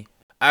 20.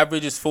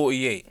 Average is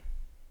 48.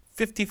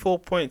 54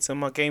 points and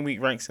my game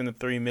week ranks in the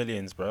 3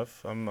 millions,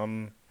 bruv.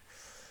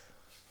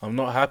 I'm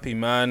not happy,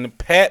 man.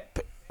 Pep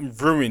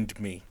ruined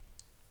me.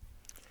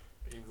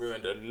 He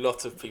ruined a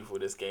lot of people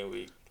this game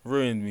week.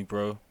 Ruined me,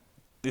 bro.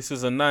 This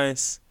was a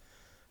nice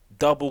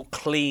double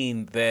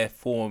clean there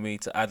for me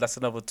to add. That's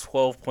another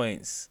 12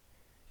 points.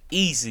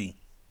 Easy.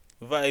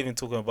 Without even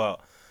talking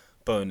about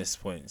bonus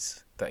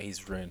points that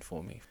he's ruined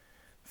for me.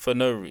 For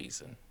no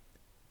reason.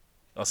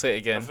 I'll say it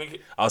again.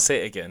 I'll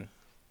say it again.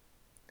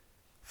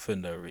 For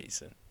no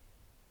reason.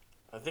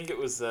 I think it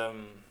was...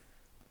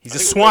 He's a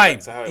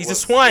swine. He's a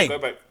swine. Go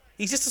back.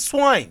 He's just a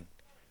swine.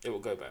 It will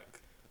go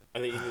back. I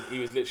think he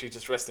was literally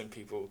just resting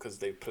people because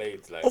they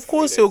played like... Of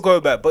course he'll go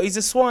back, but he's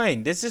a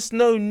swine. There's just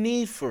no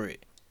need for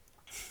it.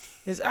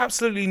 There's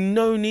absolutely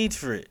no need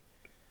for it.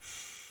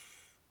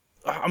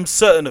 I'm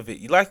certain of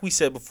it. Like we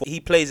said before, he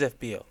plays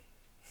FPL.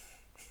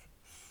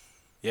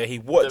 Yeah, he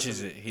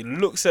watches it. He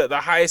looks at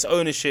the highest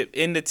ownership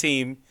in the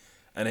team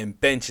and then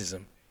benches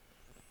him.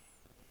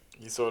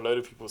 You saw a load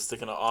of people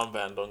sticking an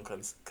armband on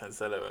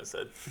Cancelo and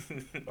said...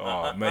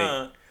 Oh,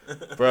 mate.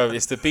 Bro,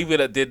 it's the people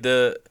that did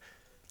the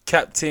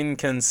Captain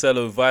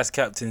Cancelo, Vice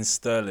Captain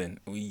Sterling.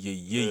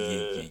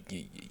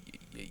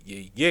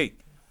 Yeah.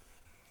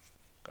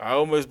 I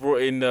almost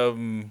brought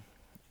in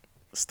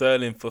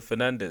Sterling for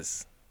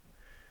Fernandes.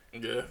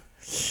 Yeah.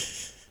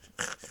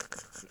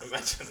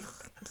 Imagine.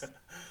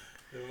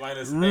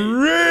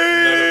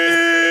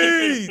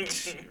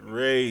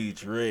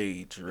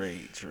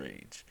 -8.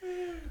 Rage.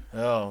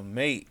 Oh,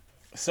 mate.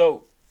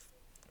 So,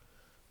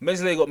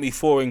 Meslier got me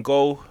 4 in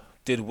goal.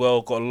 Did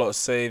well, got a lot of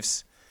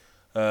saves.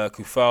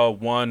 Kufal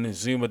 1.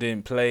 Zuma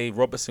didn't play.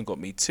 Robertson got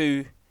me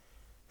 2.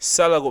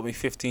 Salah got me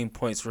 15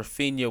 points.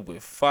 Rafinha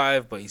with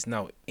 5, but he's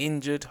now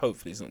injured.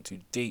 Hopefully it's not too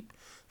deep.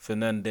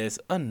 Fernandes,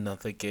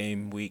 another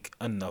game week,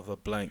 another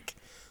blank.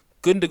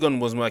 Gundogan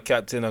was my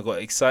captain. I got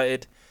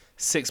excited.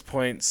 6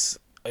 points.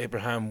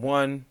 Abraham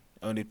 1.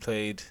 Only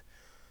played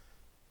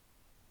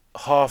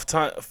half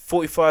time,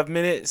 45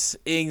 minutes.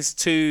 Ings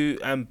 2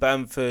 and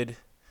Bamford.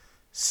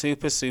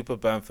 Super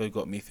Bamford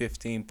got me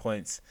 15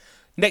 points.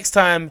 Next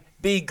time,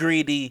 be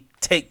greedy.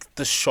 Take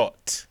the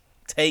shot.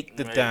 Take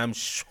the damn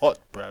shot,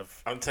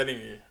 bruv. I'm telling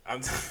you. I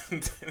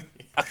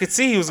could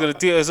see he was going to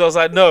do it. So I was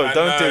like, no,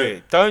 don't do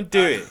it. Don't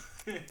do it.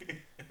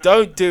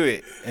 Don't do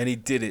it. And he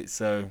did it.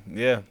 So,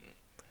 yeah.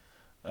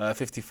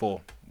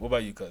 54. What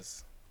about you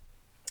guys?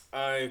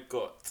 I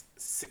got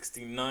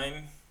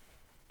 69.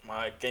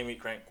 My game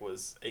week rank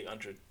was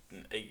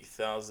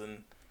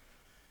 880,000.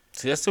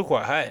 So that's still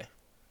quite high.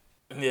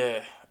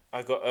 Yeah.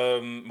 I got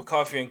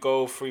McCarthy in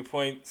goal, 3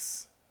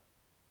 points.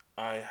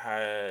 I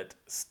had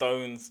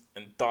Stones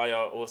and Dyer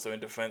also in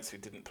defence who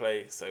didn't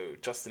play. So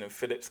Justin and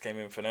Phillips came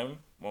in for them,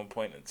 1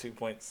 point and 2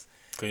 points.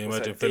 Can you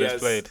imagine Phillips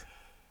played?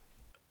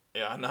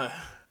 Yeah, I know.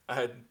 I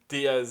had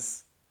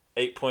Diaz,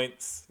 8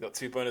 points, got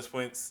 2 bonus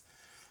points.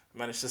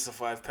 Managed to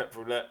survive Pep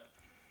Roulette.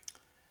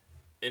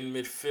 In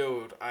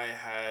midfield, I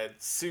had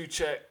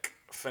Souček,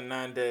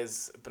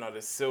 Fernandes, Bernardo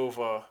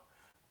Silva,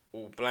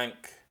 all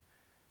blank.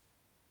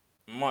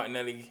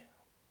 Martinelli,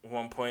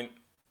 1 point.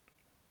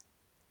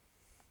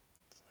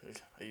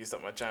 I used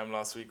up my jam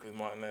last week with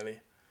Martinelli.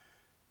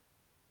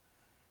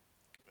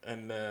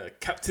 And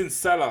Captain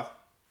Salah.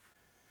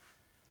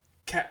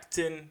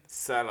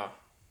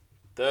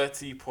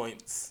 30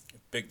 points.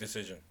 Big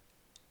decision.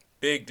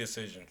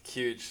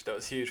 Huge. That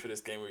was huge for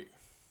this game week.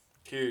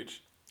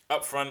 Huge.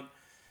 Up front,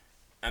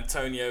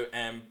 Antonio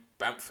and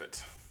Bamford.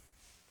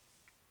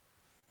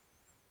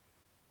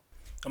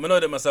 I'm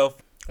annoyed at myself.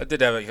 I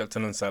did have a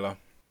captain on Salah.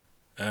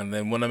 And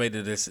then when I made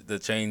the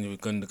change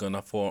with Gundogan,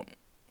 I thought,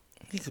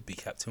 he could be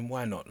captain.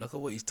 Why not? Look at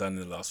what he's done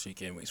in the last 3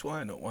 game weeks.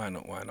 Why not?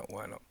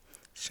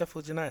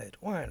 Sheffield United.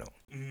 Why not?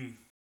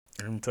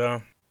 And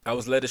I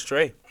was led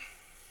astray.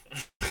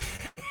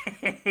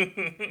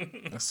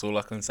 That's all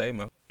I can say,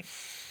 man.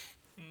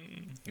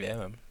 Yeah,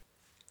 man.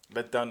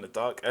 Led down the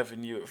dark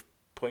avenue of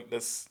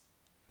pointless.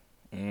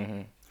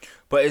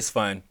 But it's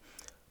fine.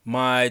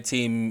 My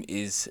team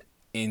is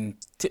in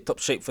tip-top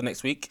shape for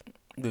next week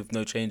with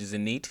no changes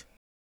in need.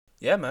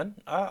 Yeah, man.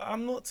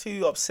 I'm not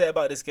too upset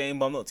about this game,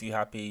 but I'm not too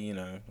happy, you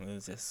know. It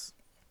was just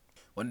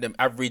one of them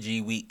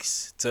averagey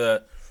weeks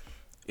to...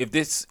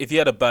 If you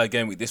had a bad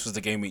game week, this was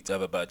the game week to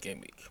have a bad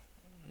game week.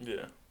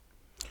 Yeah.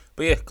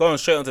 But yeah, going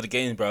straight onto the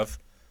games, bruv.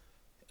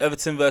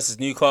 Everton versus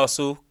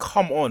Newcastle.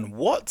 Come on,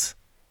 what?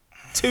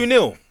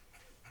 2-0.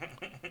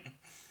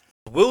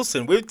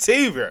 Wilson with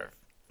 2, bruv.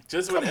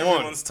 Just when Come on.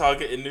 everyone's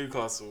targeting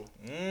Newcastle.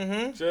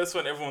 Just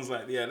when everyone's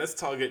like, yeah, let's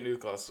target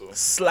Newcastle.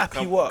 Slap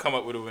you up. Come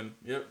up with a win.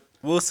 Yep.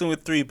 Wilson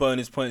with 3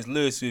 bonus points,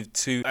 Lewis with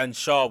 2, and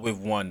Sharp with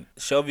 1.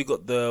 Shelby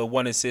got the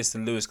 1 assist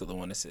and Lewis got the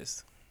 1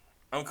 assist.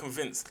 I'm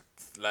convinced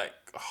like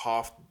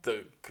half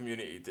the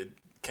community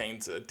came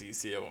to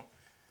DCL.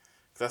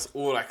 That's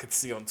all I could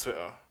see on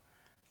Twitter.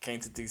 Came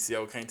to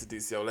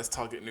DCL, let's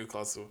target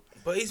Newcastle.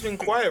 But he's been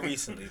quiet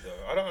recently,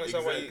 though. I don't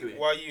understand Exactly.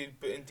 why you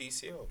put in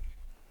DCL.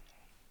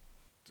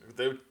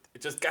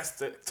 It just gassed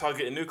to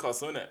targeting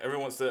Newcastle, innit?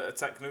 Everyone wants to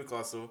attack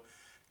Newcastle.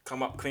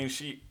 Come up clean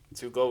sheet,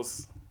 2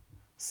 goals.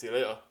 See you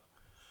later.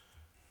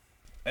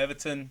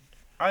 Everton,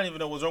 I don't even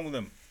know what's wrong with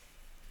them.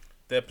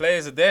 Their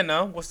players are there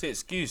now. What's the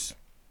excuse?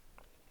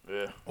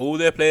 Yeah. All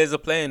their players are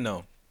playing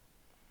now.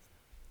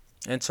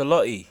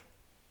 Ancelotti.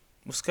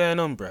 What's going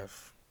on,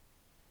 bruv?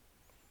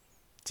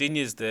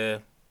 Dinier's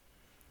there.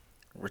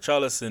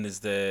 Richarlison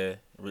is there.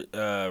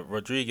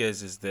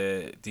 Rodriguez is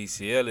there.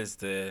 DCL is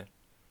there.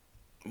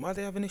 Why are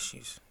they having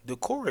issues?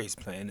 Doucouré's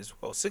playing as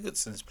well.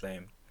 Sigurdsson's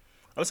playing.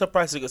 I'm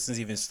surprised Sigurdsson's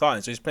even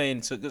starting. So he's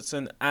playing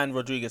Sigurdsson and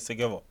Rodriguez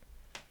together.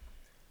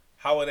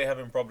 How are they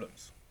having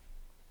problems?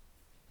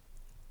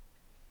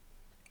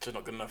 Just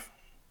not good enough.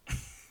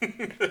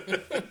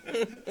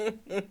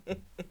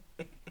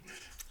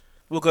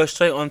 We'll go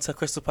straight on to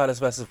Crystal Palace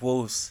versus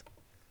Wolves.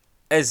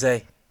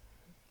 Eze,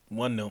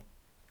 1-0.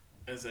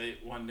 As a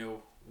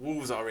 1-0.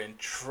 Wolves are in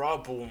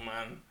trouble,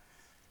 man.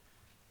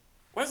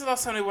 When's the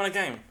last time they won a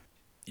game?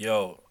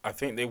 Yo, I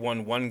think they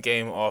won 1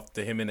 game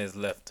after Jimenez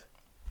left.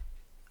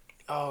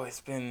 Oh,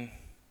 it's been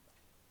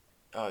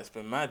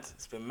mad.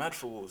 It's been mad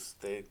for Wolves.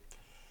 They're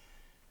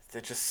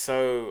just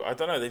so, I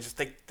don't know, they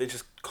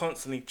just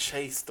constantly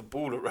chase the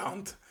ball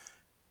around.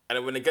 And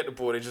then when they get the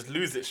ball, they just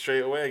lose it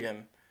straight away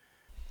again.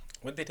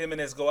 When did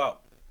Jimenez go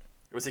out?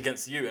 It was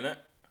against you, innit?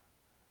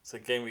 So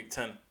game week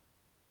 10.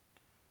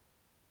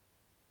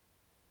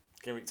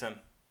 Game week 10.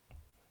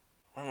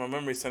 My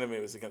memory's telling me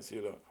it was against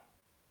you, look.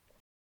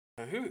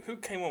 Who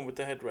came on with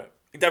the head wrap?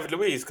 David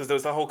Luiz, because there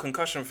was that whole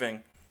concussion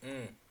thing.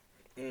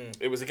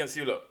 It was against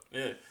you, look.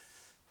 Yeah.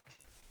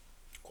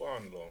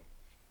 Quando?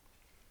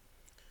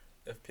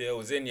 FPL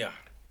was in ya.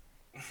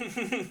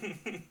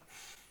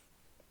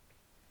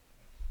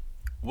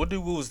 What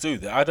do Wolves do?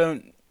 I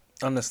don't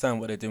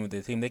understand what they're doing with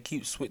their team. They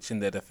keep switching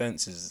their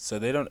defenses, so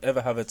they don't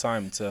ever have a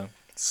time to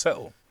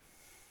settle.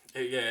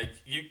 Yeah,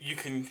 you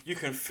can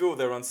feel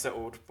they're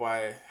unsettled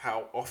by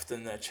how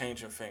often they're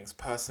changing things,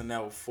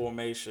 personnel,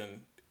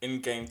 formation,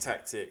 in-game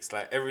tactics,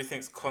 like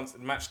everything's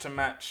constant, match to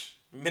match,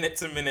 minute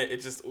to minute.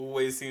 It just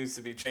always seems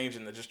to be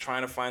changing. They're just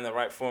trying to find the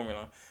right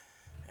formula,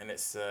 and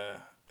it's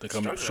they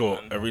come up struggling,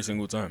 short man. every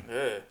single time.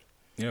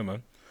 Yeah,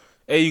 man.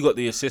 You got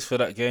the assist for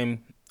that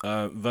game.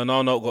 Van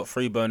Arnold got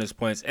 3 bonus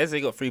points. Eze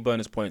got 3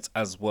 bonus points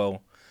as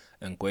well,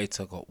 and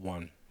Guaita got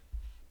 1.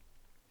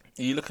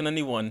 Are you looking at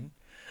anyone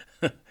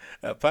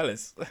at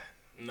Palace?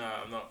 No,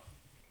 I'm not.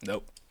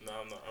 Nope. No,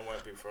 I'm not. I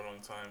won't be for a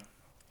long time.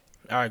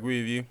 I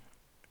agree with you.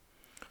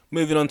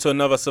 Moving on to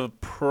another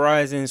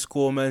surprising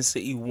score. Man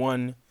City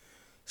 1,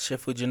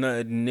 Sheffield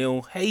United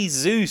 0.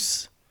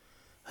 Jesus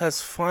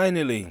has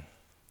finally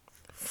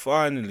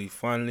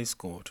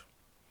scored.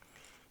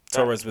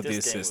 Torres with the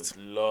assist. This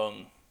game was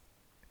long.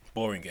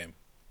 Boring game.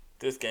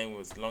 This game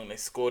was long. They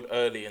scored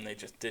early and they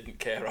just didn't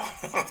care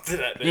after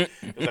that.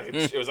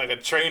 It was like a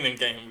training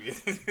game.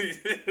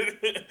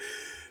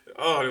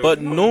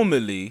 But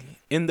normally,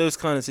 in those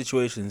kind of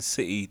situations,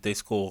 City, they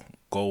score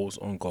goals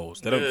on goals.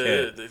 They don't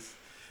care.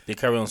 They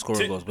carry on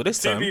scoring goals. But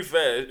this time... To be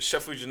fair,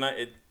 Sheffield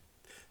United,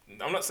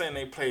 I'm not saying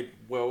they played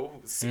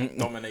well. City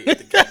dominated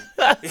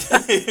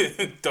the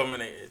game.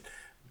 Dominated.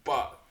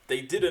 But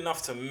they did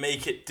enough to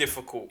make it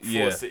difficult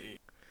for City.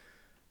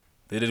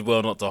 They did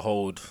well not to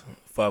hold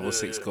 5 or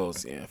 6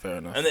 goals. Yeah, fair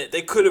enough. And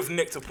they could have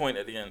nicked a point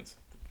at the end.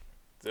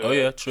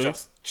 True.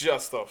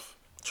 Just off.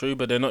 True,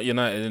 but they're not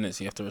United, innit?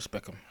 So you have to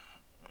respect them.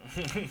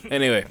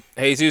 Anyway,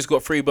 Jesus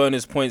got 3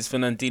 bonus points.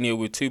 Fernandinho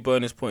with 2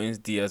 bonus points.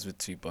 Diaz with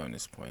 2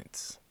 bonus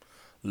points.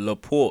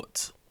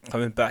 Laporte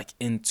coming back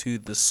into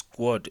the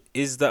squad.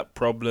 Is that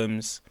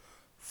problems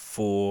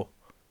for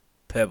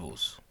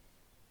Pebbles?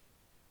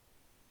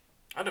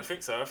 I don't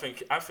think so.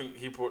 I think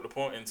he brought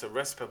Laporte in to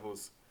rest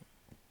Pebbles.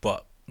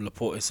 But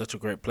Laporte is such a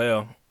great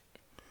player.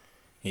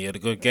 He had a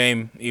good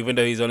game, even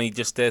though he's only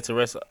just there to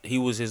rest. He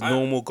was his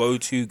normal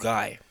go-to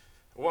guy.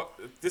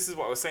 This is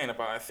what I was saying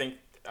about. I think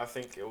I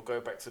think it will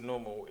go back to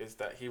normal is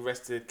that he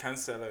rested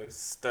Cancelo,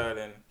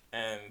 Sterling,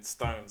 and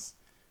Stones.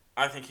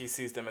 I think he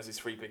sees them as his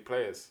three big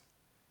players.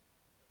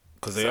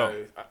 Because they are.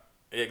 Yeah,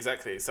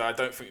 exactly. So I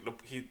don't think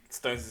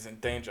Stones is in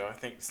danger. I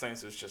think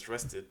Stones was just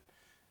rested.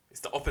 It's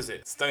the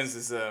opposite. Stones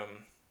is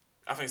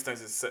I think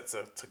Stones is set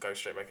to go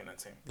straight back in that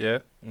team. Yeah.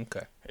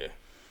 Okay. Yeah.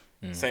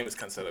 Mm. Same as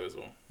Cancelo as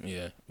well.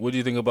 Yeah. What do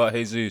you think about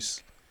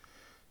Jesus?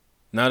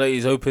 Now that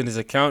he's opened his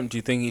account, do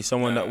you think he's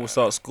someone that will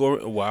start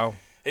scoring? Wow.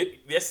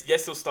 Yes,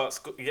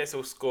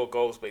 he'll score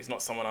goals, but he's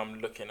not someone I'm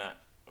looking at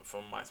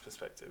from my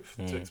perspective.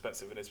 Too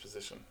expensive in his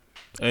position.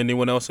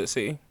 Anyone else at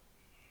City?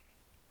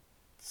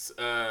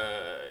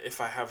 If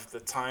I have the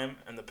time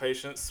and the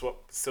patience,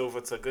 swap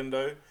Silva to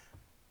Gundo,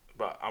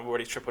 but I'm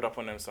already tripled up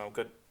on them, so I'm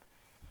good.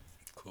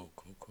 Cool.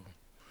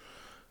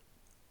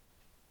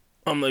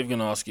 I'm not even going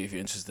to ask you if you're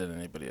interested in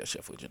anybody at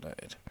Sheffield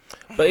United.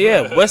 But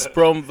yeah, West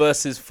Brom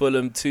versus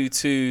Fulham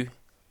 2-2.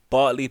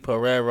 Bartley,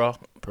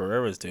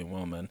 Pereira's doing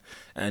well, man.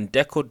 And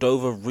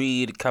Decordova,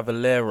 Reed,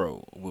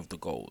 Cavallero with the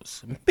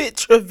goals.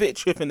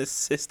 Mitrovic with an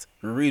assist.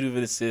 Reed with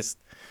an assist.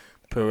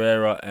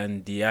 Pereira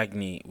and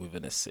Diagne with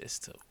an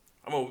assist.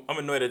 I'm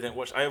annoyed I didn't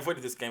watch. I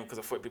avoided this game because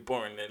I thought it'd be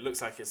boring. It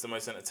looks like it's the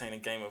most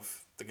entertaining game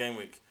of the game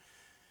week.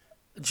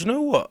 Do you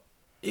know what?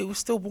 It was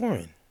still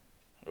boring.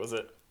 Was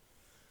it?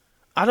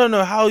 I don't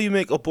know how you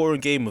make a boring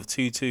game of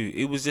 2-2.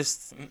 It was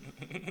just...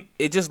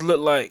 It just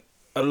looked like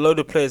a load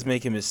of players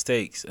making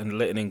mistakes and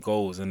letting in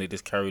goals, and they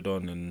just carried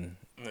on. And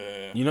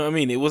you know what I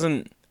mean? It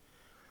wasn't...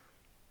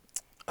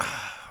 I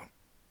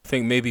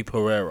think maybe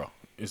Pereira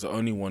is the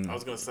only one. I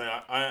was going to say,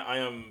 I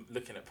am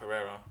looking at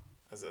Pereira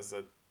as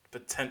a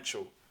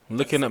potential.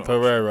 Looking at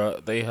Pereira,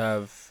 they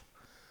have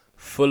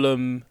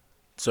Fulham...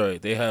 Sorry,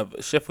 they have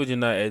Sheffield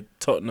United,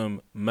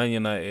 Tottenham, Man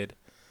United,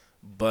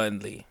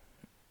 Burnley.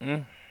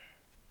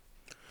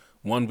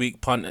 1 week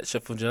punt at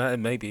Sheffield United,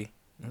 maybe.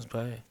 That's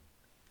bad.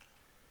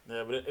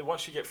 Yeah, but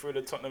once you get through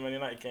the Tottenham and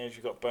United games,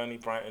 you've got Burnley,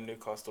 Brighton,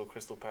 Newcastle,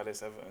 Crystal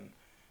Palace, Everton.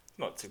 It's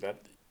not too bad.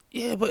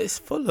 Yeah, but it's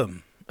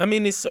Fulham. I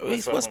mean, it's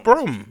West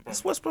Brom.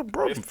 It's West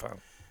Brom, fam.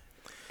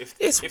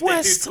 It's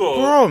West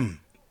Brom.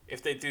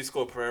 If they do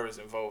score, Pereira's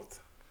involved.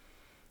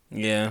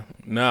 Yeah.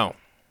 Now,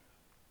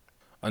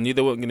 I knew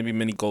there weren't going to be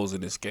many goals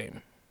in this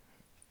game.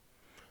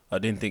 I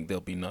didn't think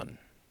there'll be none.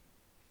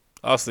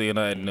 Arsenal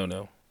United,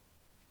 no.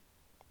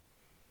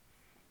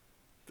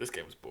 This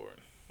game was boring.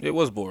 It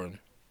was boring.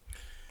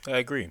 I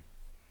agree.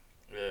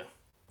 Yeah,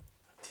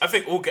 I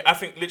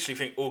literally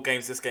think all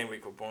games this game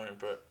week were boring,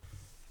 but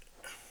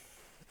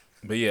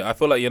yeah, I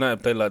feel like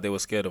United played like they were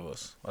scared of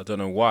us. I don't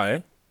know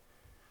why,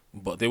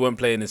 but they weren't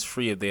playing as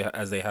free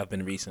as they have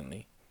been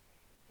recently.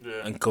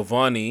 Yeah. And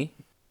Cavani,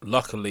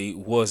 luckily,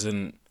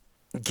 wasn't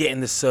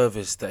getting the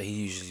service that he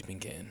usually been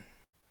getting.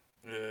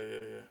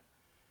 Yeah.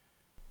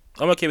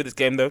 I'm okay with this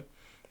game though.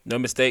 No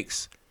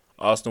mistakes.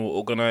 Arsenal were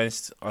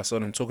organised. I saw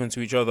them talking to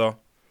each other.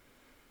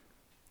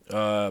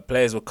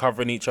 Players were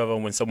covering each other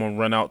when someone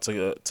ran out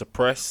to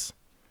press.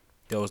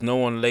 There was no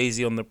one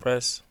lazy on the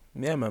press.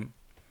 Yeah, man.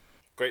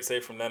 Great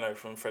save from Leno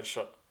from Fred's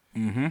shot.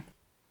 Mm-hmm.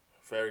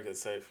 Very good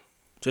save.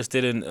 Just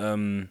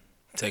didn't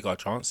take our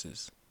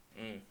chances.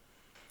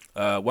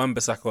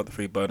 Wan-Bissaka got the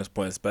 3 bonus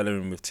points.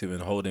 Bellerin with 2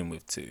 and Holding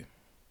with 2.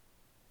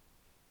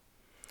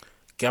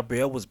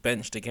 Gabriel was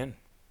benched again.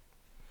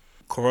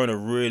 Corona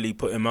really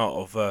put him out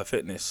of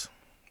fitness.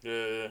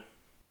 Yeah.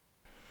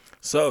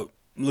 So,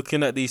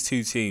 looking at these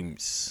two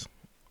teams,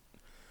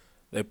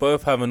 they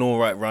both have an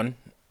alright run.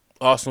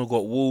 Arsenal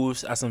got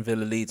Wolves, Aston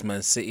Villa, Leeds,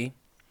 Man City.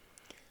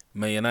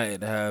 Man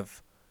United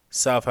have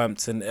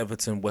Southampton,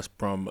 Everton, West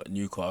Brom,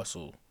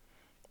 Newcastle.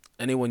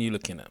 Anyone you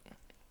looking at?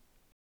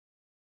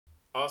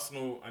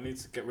 Arsenal, I need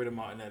to get rid of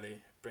Martinelli,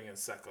 bring in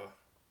Saka.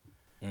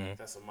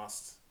 That's a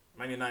must.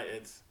 Man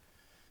United,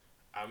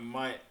 I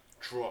might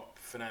drop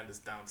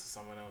Fernandes down to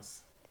someone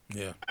else.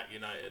 Yeah. At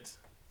United,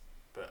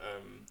 but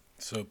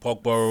so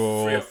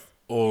Pogba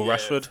or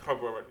Rashford.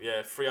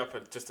 Pogba, free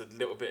up just a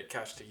little bit of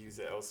cash to use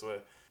it elsewhere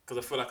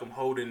because I feel like I'm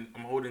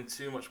holding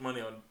too much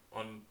money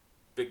on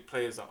big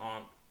players that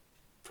aren't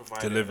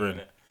providing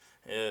delivering.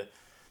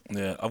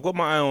 Yeah, I've got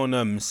my eye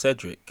on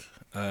Cedric.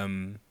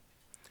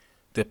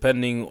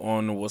 Depending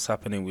on what's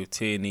happening with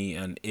Tierney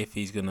and if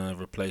he's gonna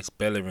replace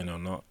Bellerin or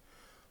not.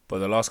 But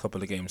the last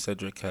couple of games,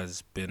 Cedric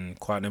has been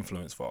quite an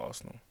influence for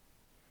Arsenal.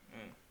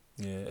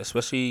 Yeah,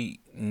 especially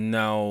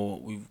now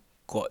we've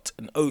got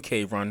an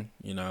okay run,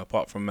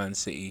 apart from Man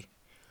City.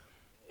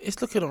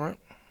 It's looking alright.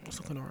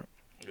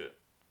 Yeah.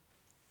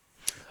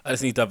 I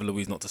just need David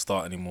Luiz not to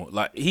start anymore.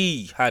 Like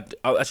he had.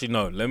 Actually,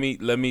 no. Let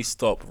me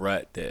stop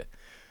right there.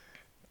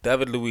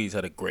 David Luiz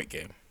had a great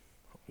game.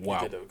 Wow.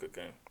 He did have a good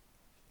game.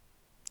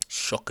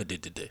 Shocker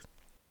did.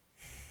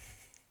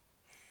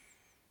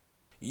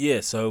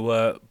 Yeah.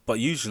 So, but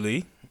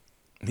usually,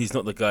 he's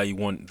not the guy you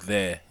want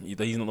there.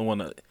 He's not the one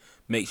that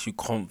makes you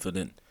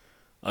confident.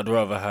 I'd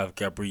rather have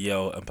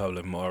Gabriel and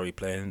Pablo Mari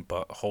playing,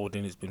 but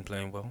Holding has been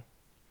playing well.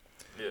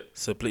 Yeah.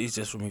 So please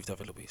just remove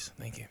David Luiz.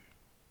 Thank you.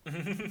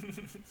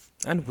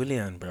 And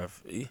Willian,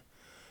 bruv.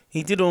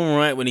 He did all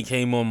right when he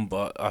came on,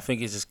 but I think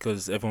it's just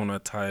because everyone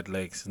had tired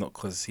legs, not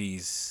because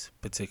he's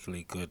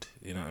particularly good.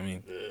 You know what I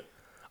mean? Yeah.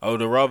 I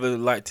would have rather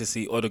liked to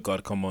see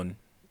Odegaard come on,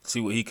 see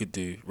what he could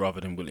do,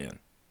 rather than Willian.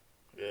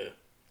 Yeah.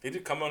 He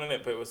did come on in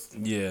it, but it was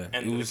Yeah,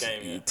 end it of was the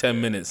game. Yeah.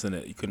 10 minutes in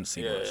it. You couldn't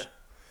see Yeah.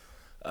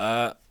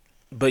 much.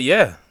 But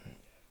yeah,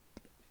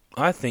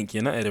 I think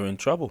United are in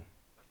trouble.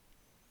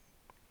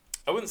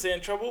 I wouldn't say in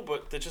trouble,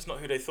 but they're just not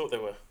who they thought they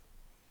were.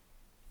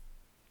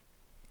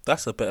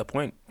 That's a better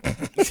point.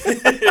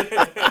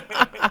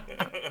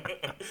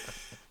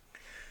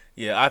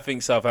 Yeah, I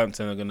think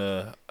Southampton are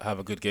gonna have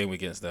a good game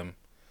against them.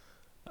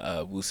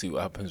 We'll see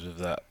what happens with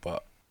that,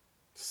 but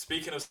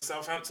Speaking of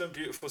Southampton,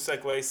 beautiful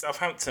segue.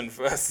 Southampton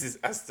versus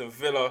Aston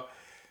Villa.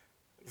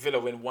 Villa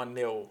win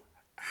 1-0.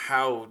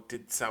 How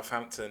did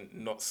Southampton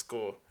not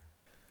score?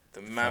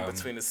 The man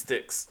between the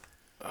sticks.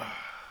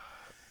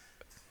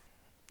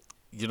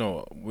 you know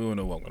what? We all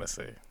know what I'm gonna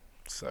say,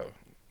 so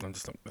I'm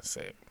just not gonna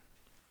say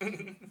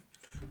it.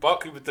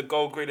 Barkley with the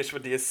goal, Grealish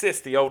with the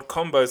assist. The old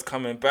combo's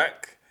coming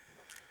back.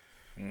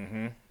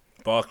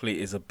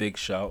 Barkley is a big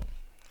shout.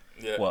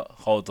 Yeah. What?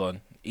 Hold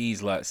on.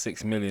 He's like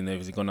 6 million.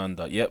 Has he gone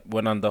under? Yep,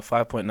 went under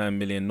 5.9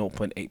 million,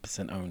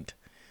 0.8% owned,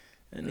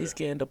 and he's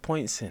getting the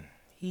points in.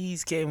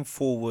 He's getting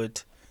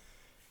forward.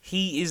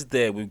 He is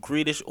there with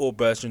Grealish or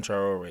Bertrand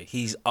Traore.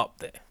 He's up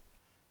there.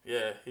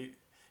 Yeah,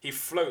 he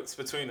floats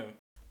between them.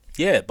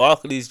 Yeah,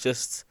 Barkley's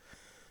just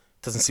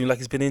doesn't seem like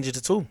he's been injured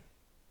at all.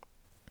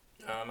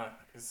 I don't know.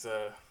 He's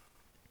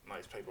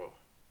played well.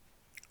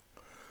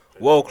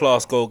 World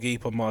class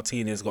goalkeeper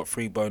Martinez got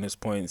 3 bonus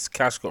points.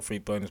 Cash got 3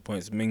 bonus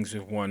points. Mings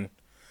with 1.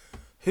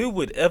 Who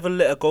would ever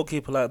let a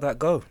goalkeeper like that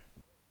go?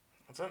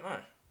 I don't know.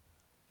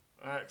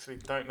 I actually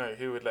don't know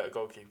who would let a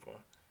goalkeeper.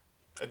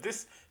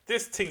 This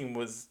team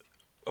was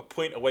a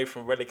point away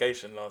from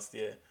relegation last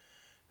year,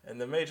 and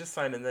the major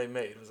signing they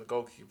made was a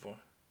goalkeeper.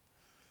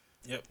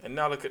 Yep. And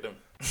now look at them.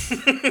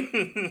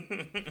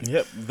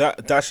 Yep.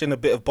 That dash in a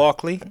bit of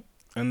Barkley,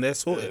 and they're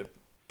sorted.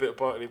 Bit of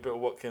Barkley, bit of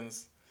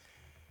Watkins.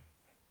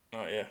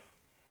 Oh yeah.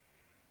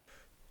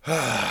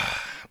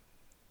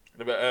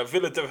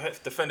 Villa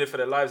defended for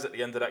their lives at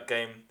the end of that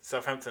game.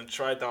 Southampton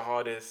tried their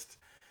hardest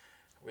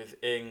with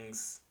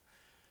Ings,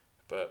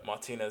 but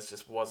Martinez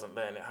just wasn't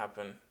letting it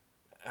happen.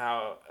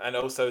 And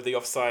also the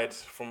offside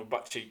from a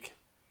butt cheek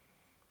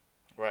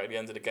right at the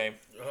end of the game.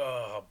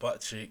 Oh,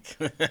 butt cheek.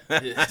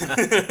 Yeah.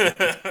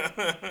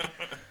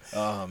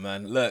 Oh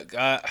man, look,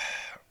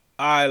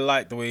 I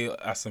like the way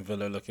Aston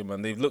Villa are looking,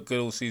 man. They've looked good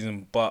all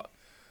season, but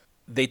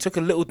they took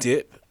a little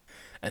dip,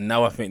 and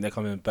now I think they're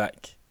coming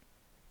back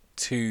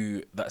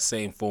to that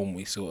same form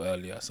we saw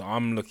earlier. So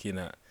I'm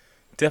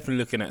definitely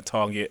looking at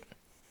Target,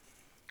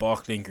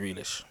 Barkley and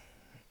Grealish,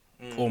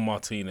 or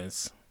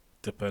Martinez.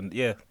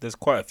 Yeah, there's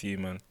quite a few,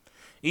 man.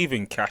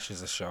 Even Cash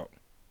is a shout.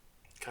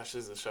 Cash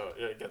is a shot.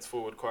 Yeah, he gets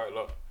forward quite a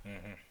lot.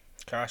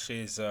 Cash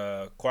is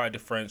quite a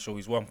differential.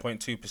 He's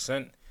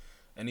 1.2%,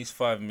 and he's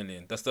 5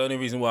 million. That's the only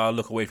reason why I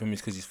look away from him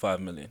is because he's 5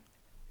 million.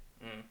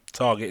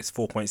 Target is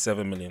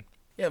 4.7 million.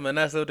 Yeah, man,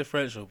 that's no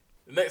differential.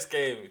 The next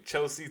game,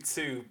 Chelsea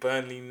 2,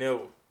 Burnley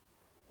 0.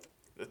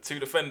 The two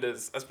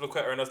defenders,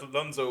 Azpilicueta and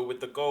Alonso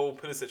with the goal,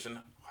 Pulisic and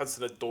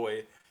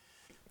Hudson-Odoi.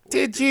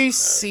 Did you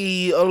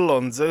see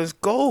Alonso's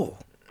goal?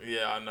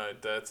 Yeah, I know,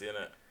 dirty,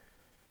 innit?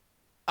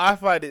 I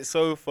find it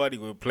so funny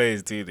when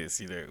players do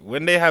this, you know.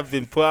 When they have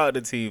been put out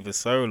of the team for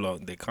so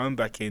long, they come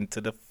back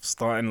into the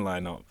starting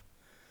lineup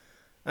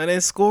and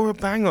then score a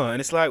banger. And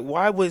it's like,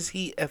 why was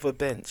he ever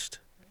benched?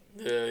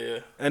 Yeah.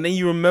 And then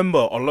you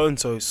remember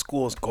Alonso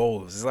scores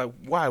goals. It's like,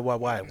 why?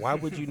 Why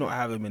would you not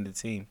have him in the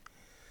team?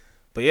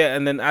 But yeah,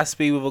 and then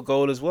Aspie with a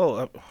goal as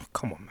well.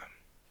 Come on, man.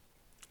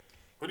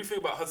 What do you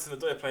think about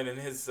Hudson-Odoi playing in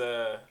his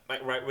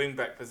right wing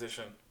back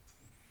position?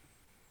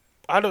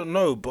 I don't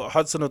know, but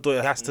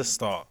Hudson-Odoi has to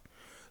start.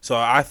 So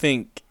I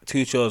think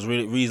Tuchel's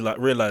really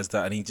realised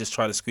that, and he just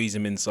tried to squeeze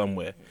him in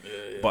somewhere.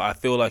 Yeah. But I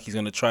feel like he's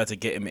going to try to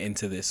get him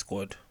into this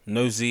squad.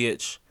 No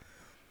Ziyech.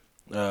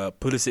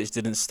 Pulisic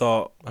didn't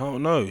start. I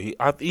don't know.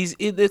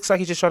 It looks like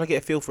he's just trying to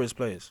get a feel for his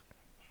players.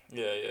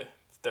 Yeah. It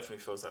definitely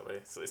feels that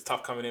way. So it's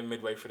tough coming in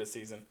midway through the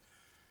season.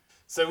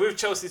 So with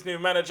Chelsea's new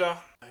manager,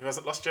 who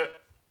hasn't lost yet,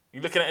 you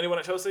looking at anyone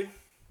at Chelsea?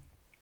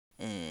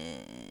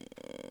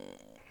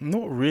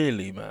 Not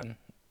really, man.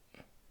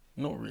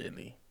 Not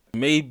really.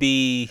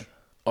 Maybe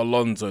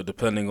Alonso,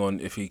 depending on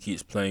if he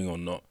keeps playing or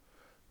not.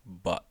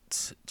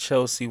 But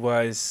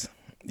Chelsea-wise,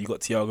 you got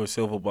Thiago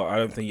Silva, but I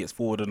don't think it's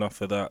forward enough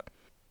for that.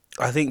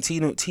 I think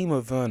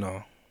Timo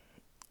Werner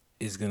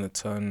is going to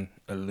turn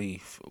a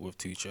leaf with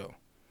Tuchel.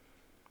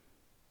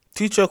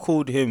 Tuchel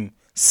called him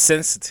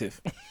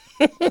sensitive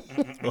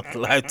on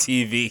live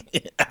TV.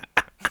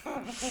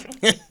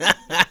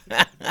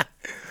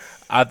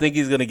 I think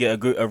he's going to get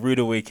a rude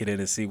awakening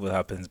and see what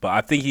happens. But I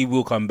think he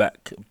will come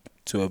back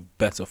to a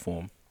better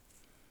form.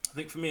 I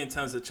think for me, in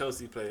terms of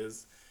Chelsea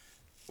players,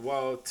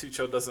 while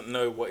Tuchel doesn't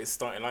know what his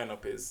starting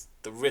lineup is,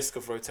 the risk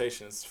of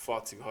rotation is far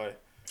too high.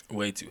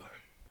 Way too high.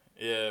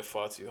 Yeah,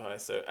 far too high.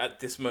 So at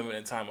this moment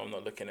in time, I'm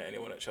not looking at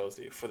anyone at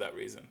Chelsea for that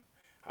reason.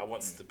 I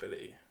want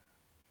stability.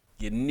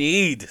 You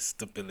need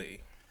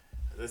stability.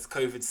 This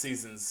COVID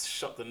season's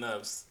shot the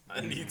nerves. I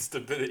need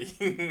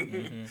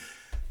stability.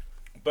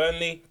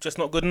 Burnley, just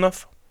not good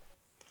enough.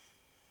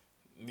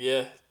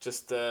 Yeah,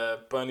 just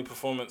Burnley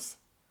performance.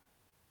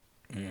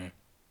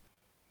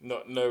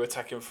 No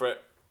attacking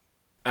threat.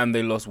 And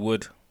they lost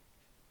Wood.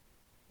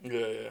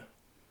 Yeah.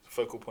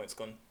 Focal point's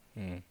gone.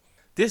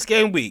 This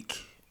game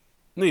week,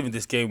 not even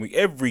this game week,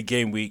 every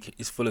game week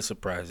is full of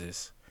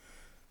surprises.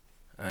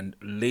 And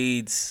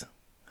Leeds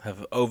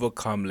have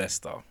overcome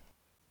Leicester.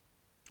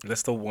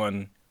 Leicester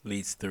 1,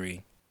 Leeds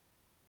 3.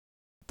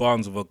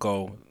 Barnes with a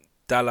goal.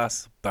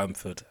 Dallas,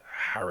 Bamford,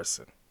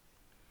 Harrison.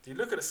 Do you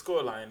look at the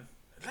scoreline?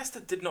 Leicester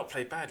did not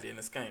play badly in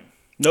this game.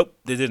 Nope,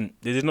 they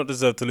didn't. They did not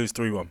deserve to lose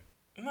 3-1.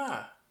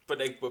 Nah, but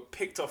they were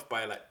picked off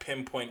by like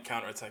pinpoint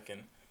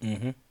counter-attacking.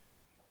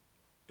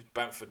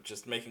 Bamford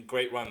just making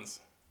great runs.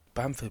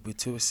 Bamford with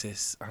 2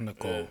 assists and a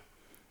goal.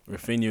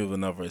 Rafinha with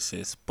another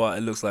assist, but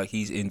it looks like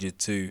he's injured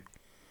too.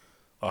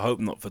 I hope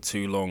not for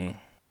too long.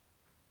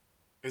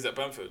 Is that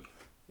Bamford?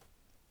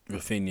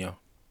 Rafinha.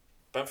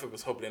 Bamford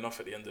was hobbling off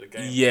at the end of the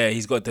game. Yeah,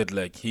 he's got a dead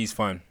leg. He's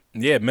fine.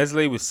 Yeah,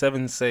 Mesley with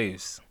 7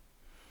 saves.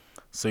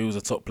 So he was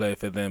a top player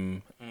for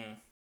them.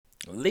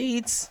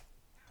 Leeds,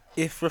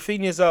 if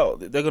Rafinha's out,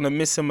 they're going to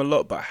miss him a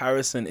lot, but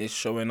Harrison is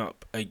showing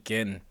up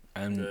again.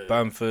 And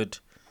Bamford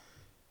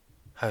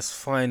has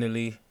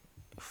finally...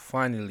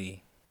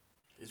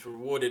 He's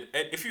rewarded.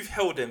 If you've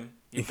held him,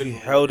 you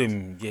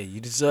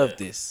deserve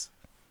this.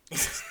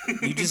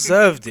 You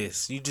deserve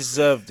this. You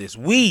deserve this.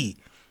 We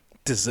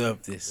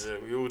deserve this. Yeah,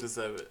 we all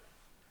deserve it.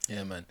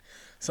 Yeah, man.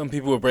 Some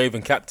people were brave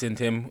and captained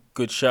him.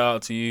 Good shout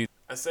out to you.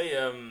 I say,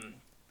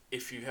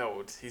 if you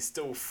held, he's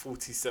still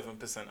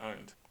 47%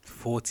 owned.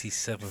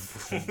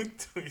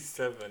 47%.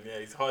 47, yeah,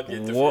 he's hardly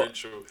a What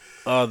differential.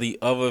 are the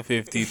other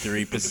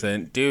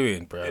 53%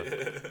 doing, bro?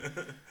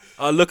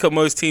 I look at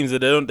most teams that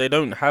they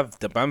don't have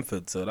the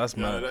Bamford, so that's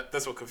mad. No,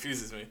 that's what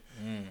confuses me.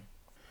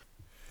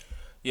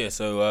 Yeah,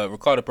 so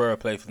Ricardo Pereira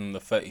played for them the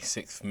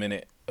 36th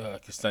minute.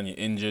 Castagna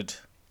injured.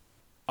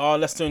 Are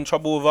Leicester in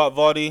trouble without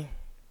Vardy?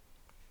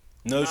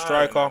 No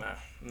striker?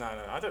 No,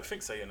 I don't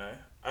think so, you know.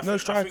 No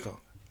striker?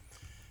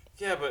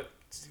 Yeah, but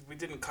we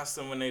didn't cuss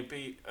them when they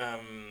beat,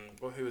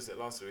 who was it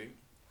last week?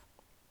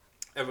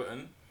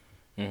 Everton.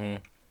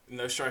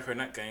 No striker in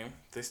that game.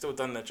 They still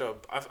done their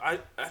job. I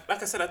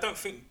like I said, I don't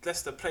think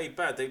Leicester played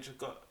bad. They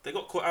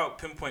got caught out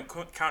pinpoint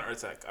counter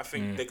attack. I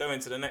think they go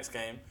into the next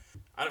game.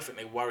 I don't think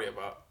they worry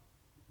about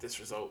this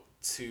result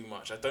too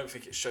much. I don't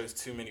think it shows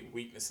too many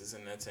weaknesses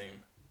in their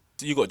team.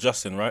 You got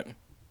Justin, right?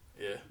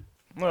 Yeah.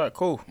 All right,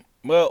 cool.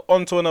 Well,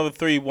 on to another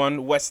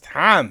 3-1. West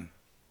Ham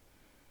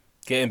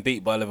getting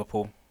beat by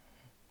Liverpool.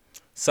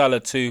 Salah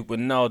 2,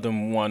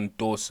 Wijnaldum 1,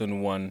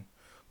 Dawson 1,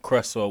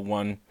 Cresswell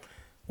 1.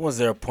 Was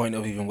there a point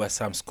of even West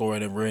Ham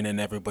scoring and ruining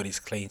everybody's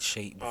clean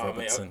sheet with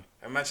Robertson?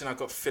 Mate, imagine I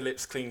got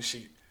Phillips clean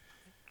sheet.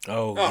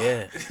 Oh.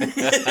 Yeah.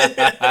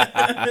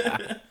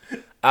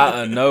 Out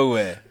of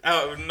nowhere.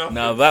 Out of nothing.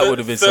 Now that would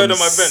have been some on my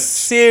bench.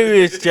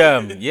 Serious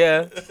jam.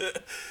 Yeah.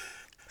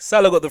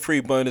 Salah got the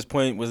 3 bonus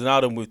point.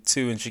 Wijnaldum with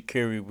 2 and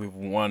Shaqiri with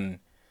 1.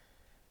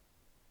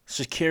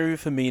 Shaqiri,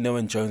 Firmino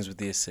and Jones with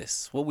the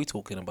assists. What are we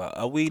talking about?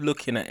 Are we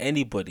looking at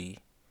anybody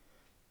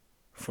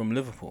from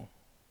Liverpool?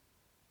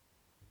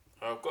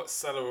 I've got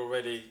Salah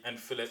already and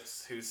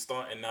Phillips, who's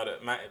starting now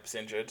that Matip's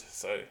injured.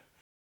 So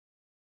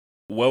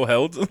well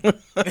held.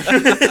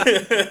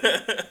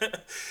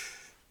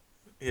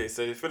 Yeah,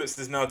 so Phillips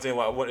is now doing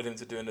what I wanted him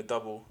to do in the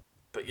double.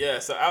 But yeah,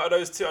 so out of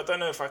those two, I don't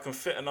know if I can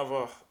fit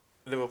another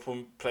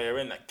Liverpool player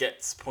in that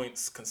gets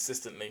points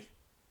consistently.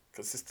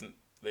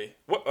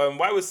 What?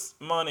 Why was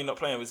Mane not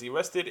playing? Was he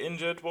rested,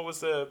 injured? What was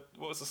the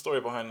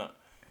story behind that?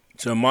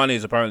 So Mane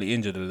is apparently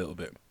injured a little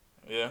bit.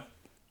 Yeah.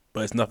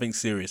 But it's nothing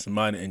serious, a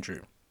minor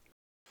injury.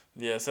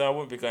 Yeah, so I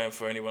wouldn't be going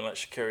for anyone like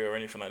Shaqiri or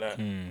anything like that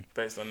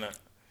based on that.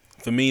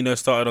 Firmino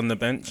started on the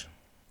bench.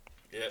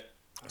 Yeah.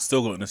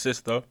 Still got an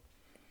assist though.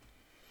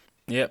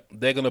 Yep,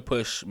 they're going to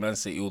push Man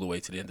City all the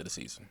way to the end of the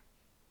season.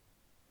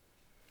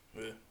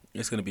 Yeah.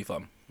 It's going to be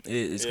fun. It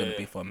is going to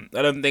be fun.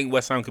 I don't think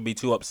West Ham could be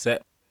too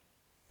upset.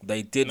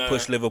 They did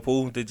push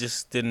Liverpool. They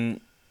just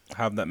didn't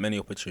have that many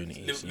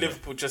opportunities.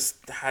 Liverpool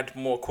just had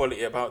more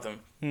quality about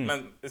them.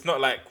 Man, it's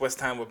not like West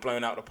Ham were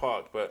blown out of the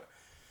park, but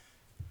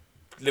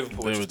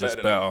Liverpool were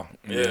just better.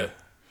 Yeah.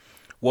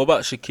 What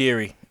about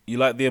Shaqiri? You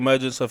like the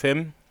emergence of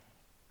him?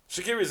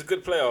 Shaqiri is a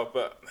good player,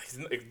 but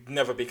he'd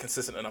never be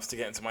consistent enough to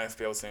get into my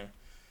FPL team.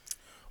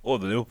 Or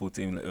the Liverpool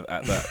team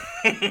at that.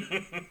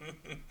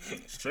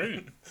 It's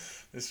true.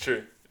 It's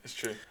true.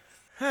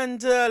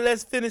 And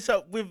let's finish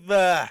up with...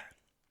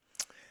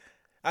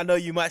 I know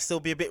you might still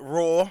be a bit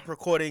raw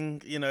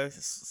recording,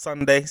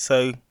 Sunday.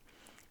 So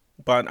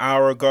about an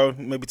hour ago,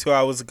 maybe 2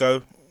 hours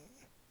ago,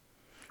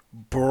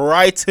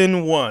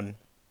 Brighton 1,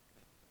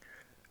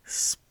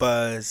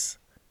 Spurs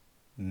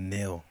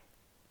 0.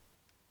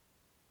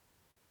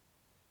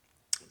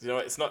 You know,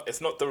 it's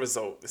not the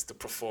result, it's the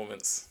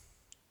performance.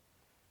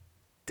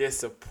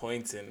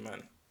 Disappointing,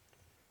 man.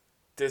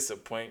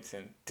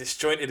 Disappointing.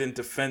 Disjointed in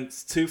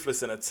defence,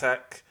 toothless in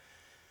attack.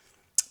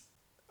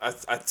 I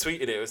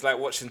tweeted it. It was like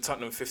watching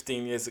Tottenham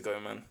 15 years ago,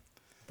 man.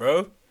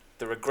 Bro.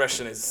 The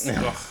regression is...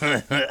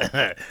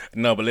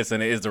 No, but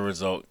listen, it is the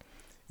result.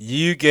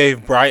 You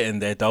gave Brighton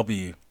their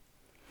W.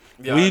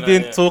 Yeah, We've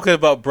been talking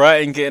about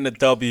Brighton getting a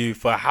W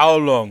for how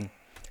long?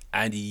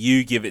 And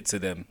you give it to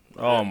them.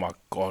 Oh, my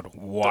God.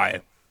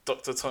 Why?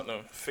 Dr.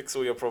 Tottenham, fix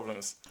all your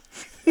problems.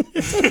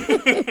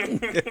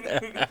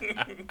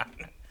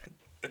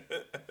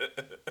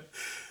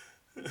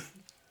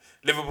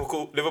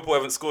 Liverpool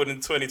haven't scored in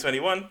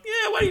 2021. Yeah,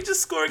 why don't you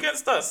just score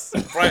against us?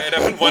 Brighton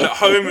haven't won at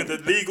home in the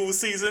legal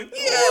season.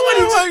 Yeah, why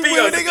don't you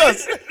just beat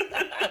us?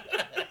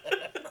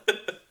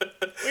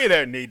 We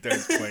don't need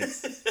those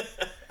points.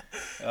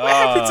 We're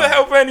happy to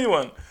help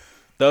anyone.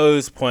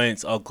 Those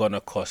points are going to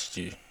cost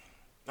you.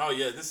 Oh,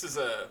 yeah, this is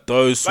a...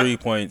 Those 3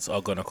 points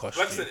are going to cost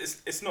you. Like I said,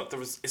 it's not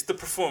it's the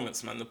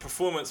performance, man. The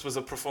performance was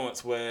a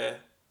performance where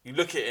you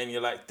look at it and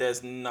you're like,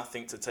 there's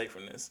nothing to take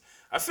from this.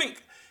 I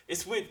think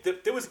it's weird.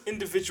 There was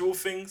individual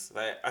things.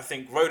 Like, I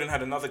think Rodon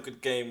had another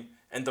good game,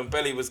 and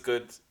Ndombele was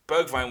good,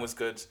 Bergwijn was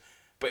good,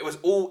 but it was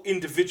all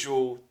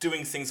individual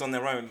doing things on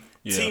their own.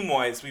 Yeah.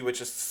 Team-wise, we were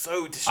just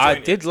so disjointed. I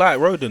did like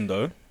Rodon,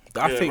 though.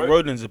 I think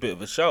Rodon's a bit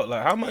of a shout.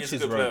 Like, how much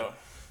is Rodon? Player.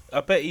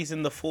 I bet he's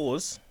in the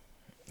 4s.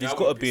 He's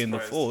got to be in the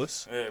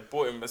 4s. Yeah,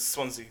 bought him as a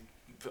Swansea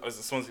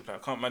player. I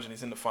can't imagine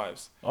he's in the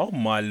 5s. Oh,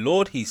 my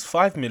Lord, he's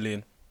 5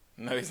 million.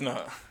 No, he's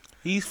not.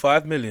 He's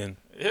 5 million.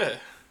 Yeah.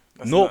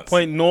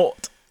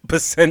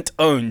 0.0%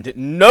 owned.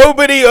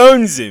 Nobody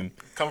owns him.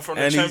 Come from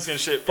the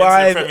Championship into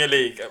the Premier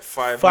League at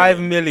 5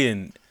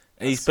 million.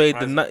 And he's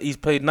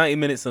played 90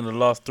 minutes in the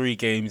last 3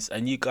 games,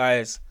 and you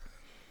guys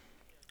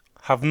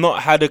have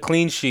not had a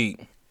clean sheet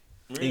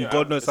in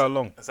God knows how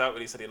long. That's out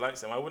when he said he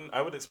likes him.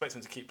 I would expect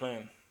him to keep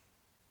playing.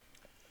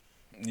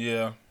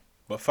 Yeah,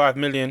 but 5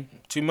 million,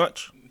 too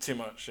much? Too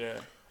much, yeah.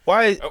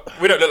 Why?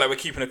 We don't look like we're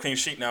keeping a clean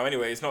sheet now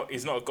anyway. He's not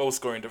a goal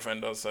scoring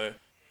defender, so...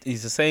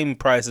 He's the same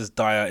price as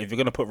Dyer. If you're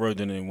going to put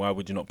Rodon in, why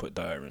would you not put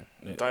Dyer in?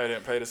 Yeah. Dyer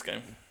didn't play this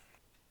game.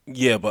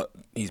 Yeah, but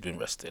he's been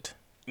rested.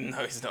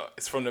 No, he's not.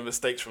 It's from the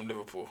mistakes from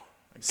Liverpool.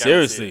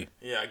 Seriously?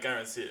 Yeah, I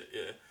guarantee it,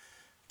 yeah.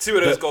 2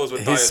 of those goals were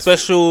Dyer's his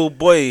special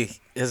boy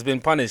has been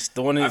punished.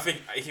 I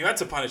think you had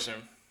to punish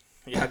him.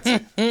 You had to.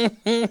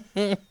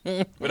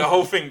 But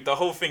the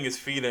whole thing is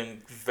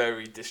feeling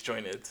very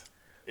disjointed.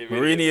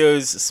 Really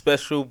Mourinho's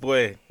special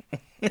boy.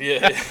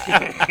 Yeah.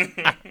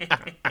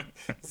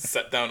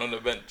 Sat down on the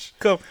bench.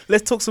 Come,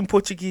 let's talk some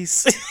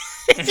Portuguese.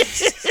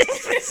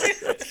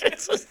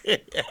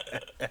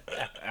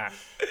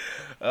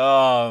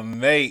 Oh,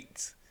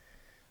 mate.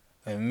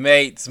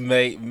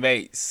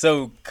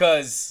 So,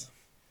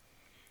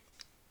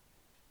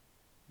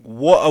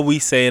 what are we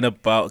saying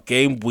about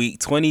game week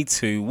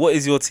 22? What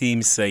is your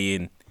team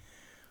saying?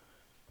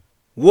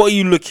 What are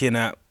you looking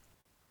at?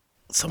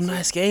 Some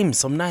nice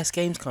games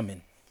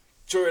coming.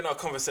 During our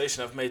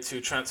conversation, I've made 2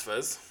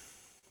 transfers.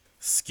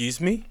 Excuse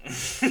me?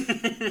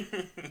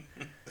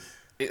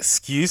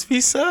 Excuse me,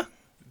 sir?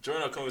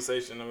 During our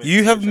conversation,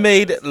 you have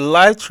made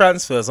live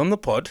transfers on the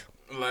pod.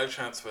 Live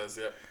transfers,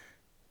 yeah.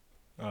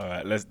 All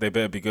right, they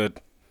better be good.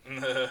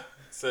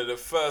 So the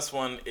first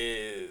one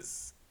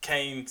is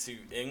Kane to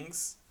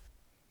Ings.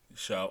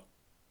 Shout.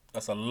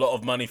 That's a lot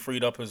of money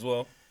freed up as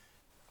well.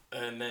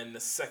 And then the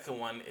second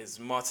one is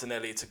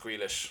Martinelli to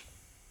Grealish.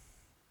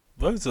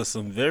 Those are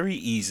some very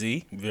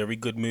easy, very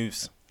good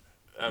moves.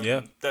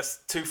 Yeah. That's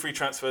 2 free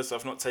transfers, so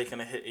I've not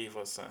taken a hit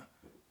either, so.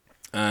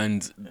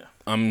 And yeah.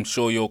 I'm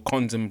sure you're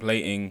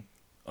contemplating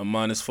a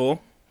 -4.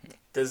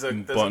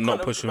 But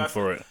not pushing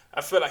for it.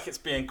 I feel like it's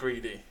being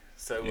greedy.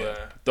 So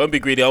yeah. Don't be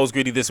greedy. I was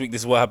greedy this week.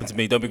 This is what happened to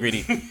me. Don't be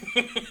greedy.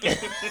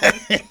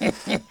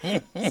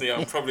 See,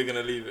 I'm probably going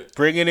to leave it.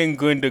 Bringing in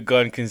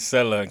Gundogan,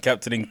 Cancelo, and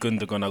captaining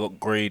Gundogan, I got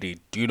greedy.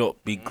 Do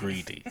not be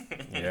greedy.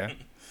 Yeah.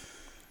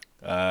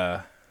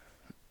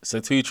 So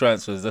 2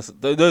 transfers.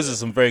 Those are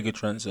some very good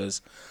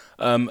transfers.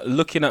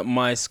 Looking at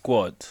my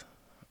squad,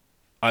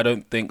 I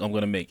don't think I'm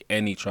going to make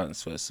any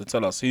transfers. So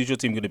tell us, who's your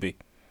team going to be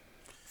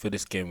for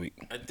this game week?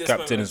 At this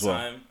Captain moment as well.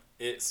 Time,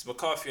 it's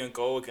McCarthy and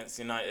goal against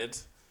United.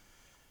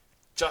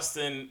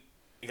 Justin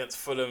against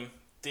Fulham.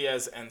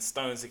 Diaz and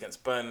Stones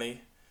against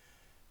Burnley.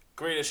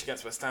 Grealish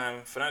against West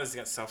Ham. Fernandes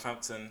against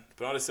Southampton.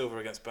 Bernardo Silva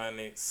against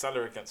Burnley.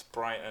 Salah against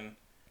Brighton.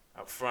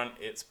 Up front,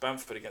 it's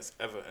Bamford against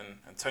Everton.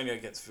 Antonio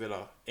against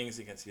Villa. Ings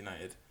against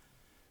United.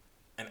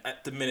 And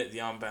at the minute, the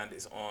armband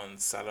is on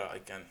Salah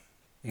again.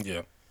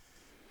 Yeah.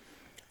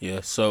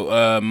 Yeah, so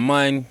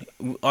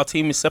our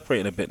team is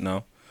separating a bit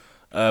now.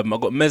 I've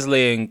got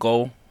Meslier in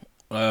goal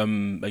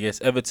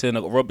against Everton.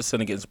 I've got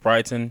Robertson against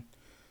Brighton.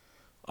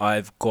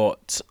 I've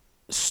got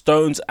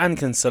Stones and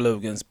Cancelo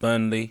against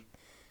Burnley.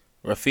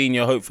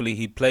 Rafinha, hopefully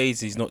he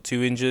plays. He's not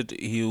too injured.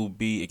 He'll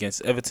be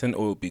against Everton,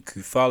 or it'll be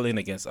Koufalan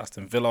against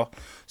Aston Villa.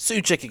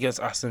 Souček against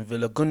Aston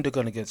Villa.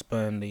 Gundogan against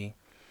Burnley.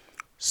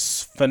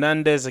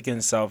 Fernandes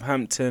against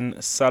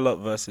Southampton. Salah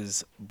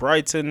versus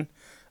Brighton.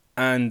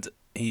 And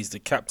he's the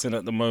captain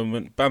at the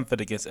moment. Bamford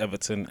against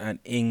Everton. And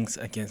Ings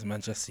against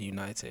Manchester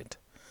United.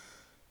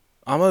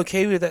 I'm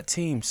okay with that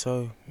team,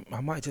 so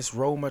I might just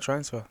roll my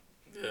transfer.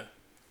 Yeah.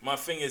 My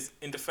thing is,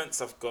 in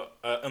defence, I've got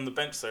on the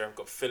bench. Sorry, I've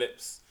got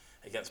Phillips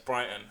against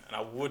Brighton, and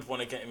I would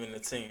want to get him in the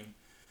team,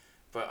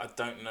 but I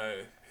don't know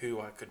who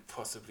I could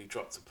possibly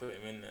drop to put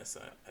him in there.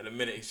 So at the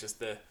minute, he's just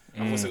there.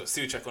 I've also got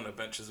Souček on the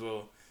bench as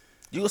well.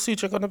 You got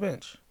Souček on the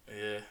bench?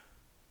 Yeah.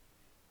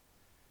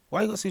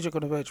 Why you got Souček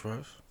on the bench,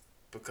 bro?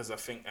 Because I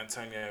think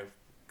Antonio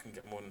can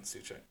get more than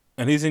Souček.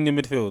 And who's in your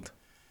midfield?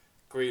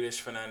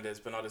 Grealish,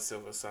 Fernandes, Bernardo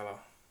Silva, Salah.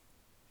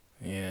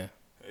 Yeah.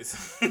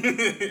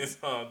 It's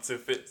hard to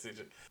fit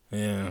Souček.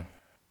 Yeah.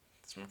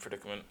 It's my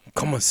predicament.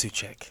 Come on,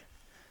 Souček.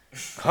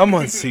 Come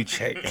on,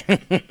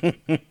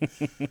 Souček.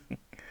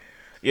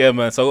 Yeah,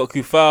 man. So I got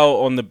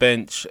Kufal on the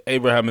bench,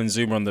 Abraham and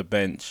Zuma on the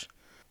bench.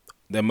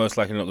 They're most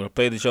likely not going to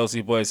play the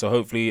Chelsea boys, so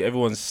hopefully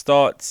everyone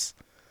starts.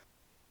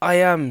 I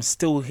am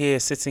still here,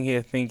 sitting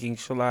here thinking,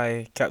 shall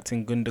I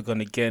captain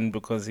Gundogan again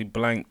because he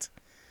blanked?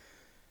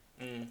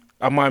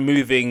 Am I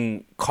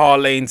moving car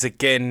lanes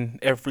again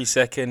every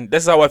second?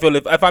 This is how I feel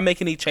if I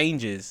make any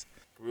changes.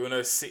 We all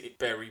know City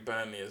bury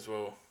Burnley as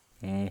well.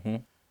 Mm-hmm.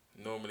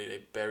 Normally they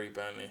bury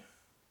Burnley.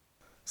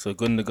 So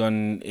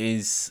Gundogan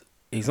he's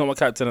not my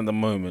captain at the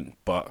moment,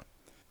 but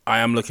I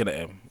am looking at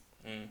him.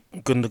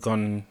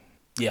 Gundogan,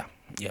 yeah.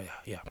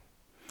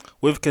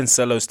 With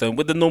Cancelo Stone,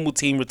 with the normal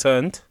team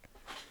returned,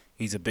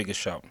 he's a bigger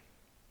shout.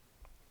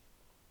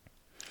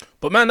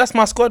 But man, that's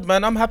my squad,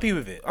 man. I'm happy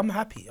with it. I'm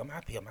happy. I'm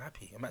actually happy.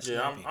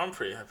 I'm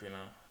pretty happy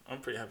now. I'm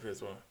pretty happy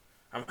as well.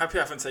 I'm happy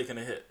I haven't taken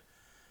a hit.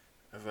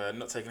 I've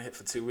not taken a hit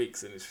for 2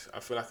 weeks, and I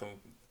feel like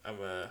I'm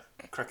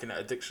cracking that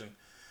addiction.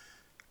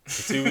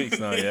 For 2 weeks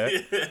now, yeah?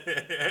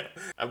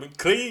 I've been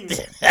clean.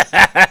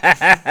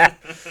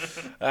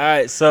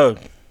 Alright, so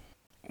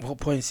what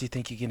points do you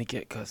think you're going to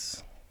get,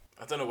 cuz?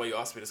 I don't know why you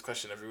ask me this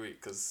question every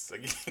week, because I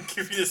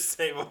give you the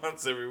same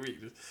answer every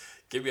week. Just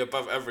give me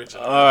above average.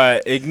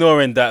 Alright,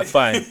 ignoring that,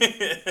 fine.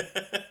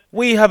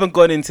 We haven't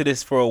gone into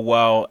this for a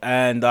while,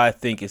 and I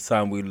think it's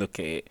time we look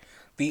at it.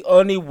 The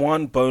only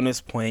one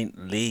bonus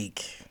point league.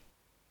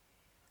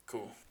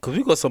 Cool. Because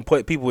we've got some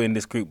people in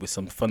this group with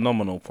some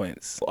phenomenal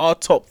points. Our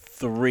top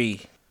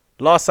 3.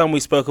 Last time we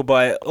spoke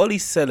about it, Ollie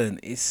Sellen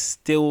is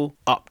still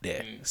up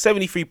there.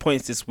 73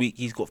 points this week.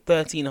 He's got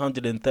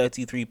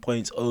 1,333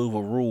 points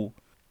overall.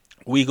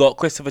 We got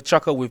Christopher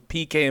Chucker with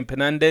PK and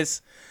Fernandes.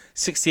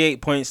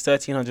 68 points,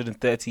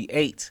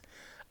 1,338.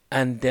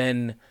 And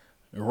then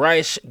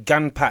Raish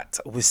Ganpat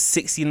with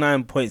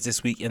 69 points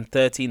this week and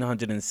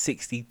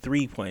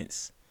 1,363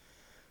 points.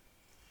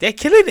 They're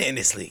killing it in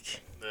this league.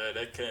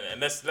 They're killing it.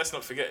 And let's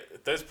not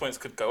forget, those points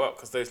could go up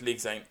because those league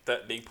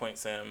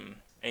points ain't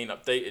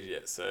updated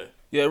yet. So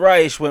yeah,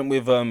 Raish went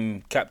with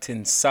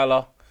Captain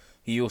Salah.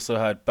 He also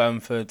had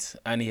Bamford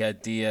and he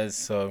had Diaz.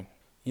 So,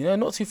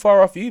 not too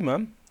far off you,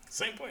 man.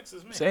 Same points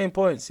as me. Same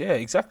points, yeah,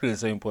 exactly the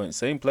same points.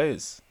 Same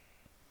players.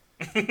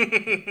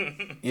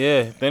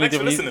 Yeah. The only Thanks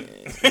for listening.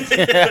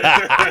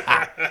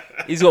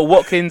 He's got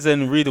Watkins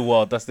and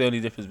Riedewald. That's the only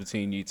difference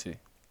between you two.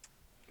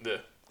 Yeah.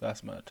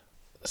 That's mad.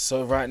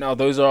 So right now,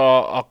 those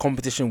are our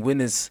competition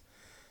winners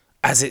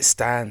as it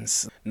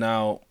stands.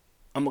 Now,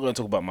 I'm not going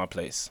to talk about my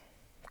place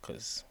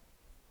because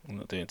I'm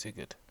not doing too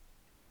good.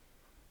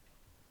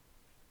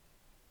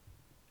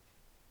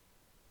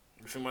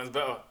 You think mine's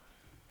better?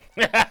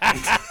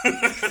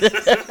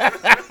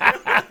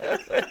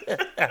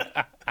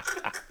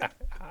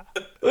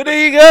 Well,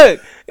 there you go.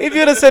 If you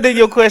want to send in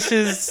your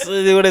questions,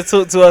 you want to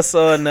talk to us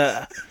on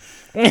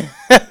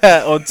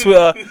on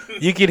Twitter,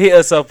 you can hit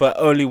us up at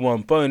only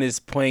one bonus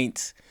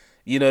point.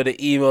 The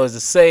email is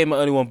the same,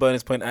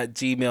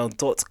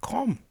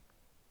 onlyonebonuspoint@gmail.com.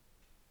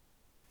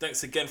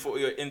 Thanks again for all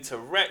your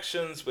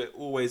interactions. We're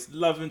always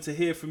loving to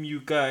hear from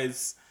you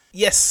guys.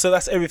 Yes, so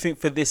that's everything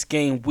for this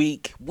game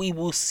week. We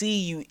will see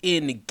you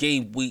in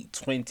game week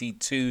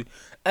 22,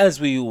 as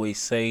we always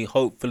say,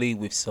 hopefully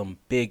with some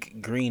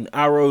big green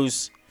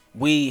arrows.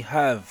 We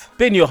have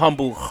been your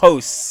humble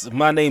hosts.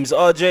 My name's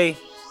RJ.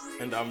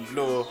 And I'm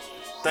Law.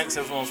 Thanks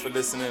everyone for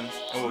listening,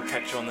 and we'll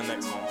catch you on the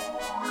next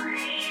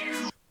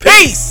one.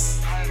 Peace!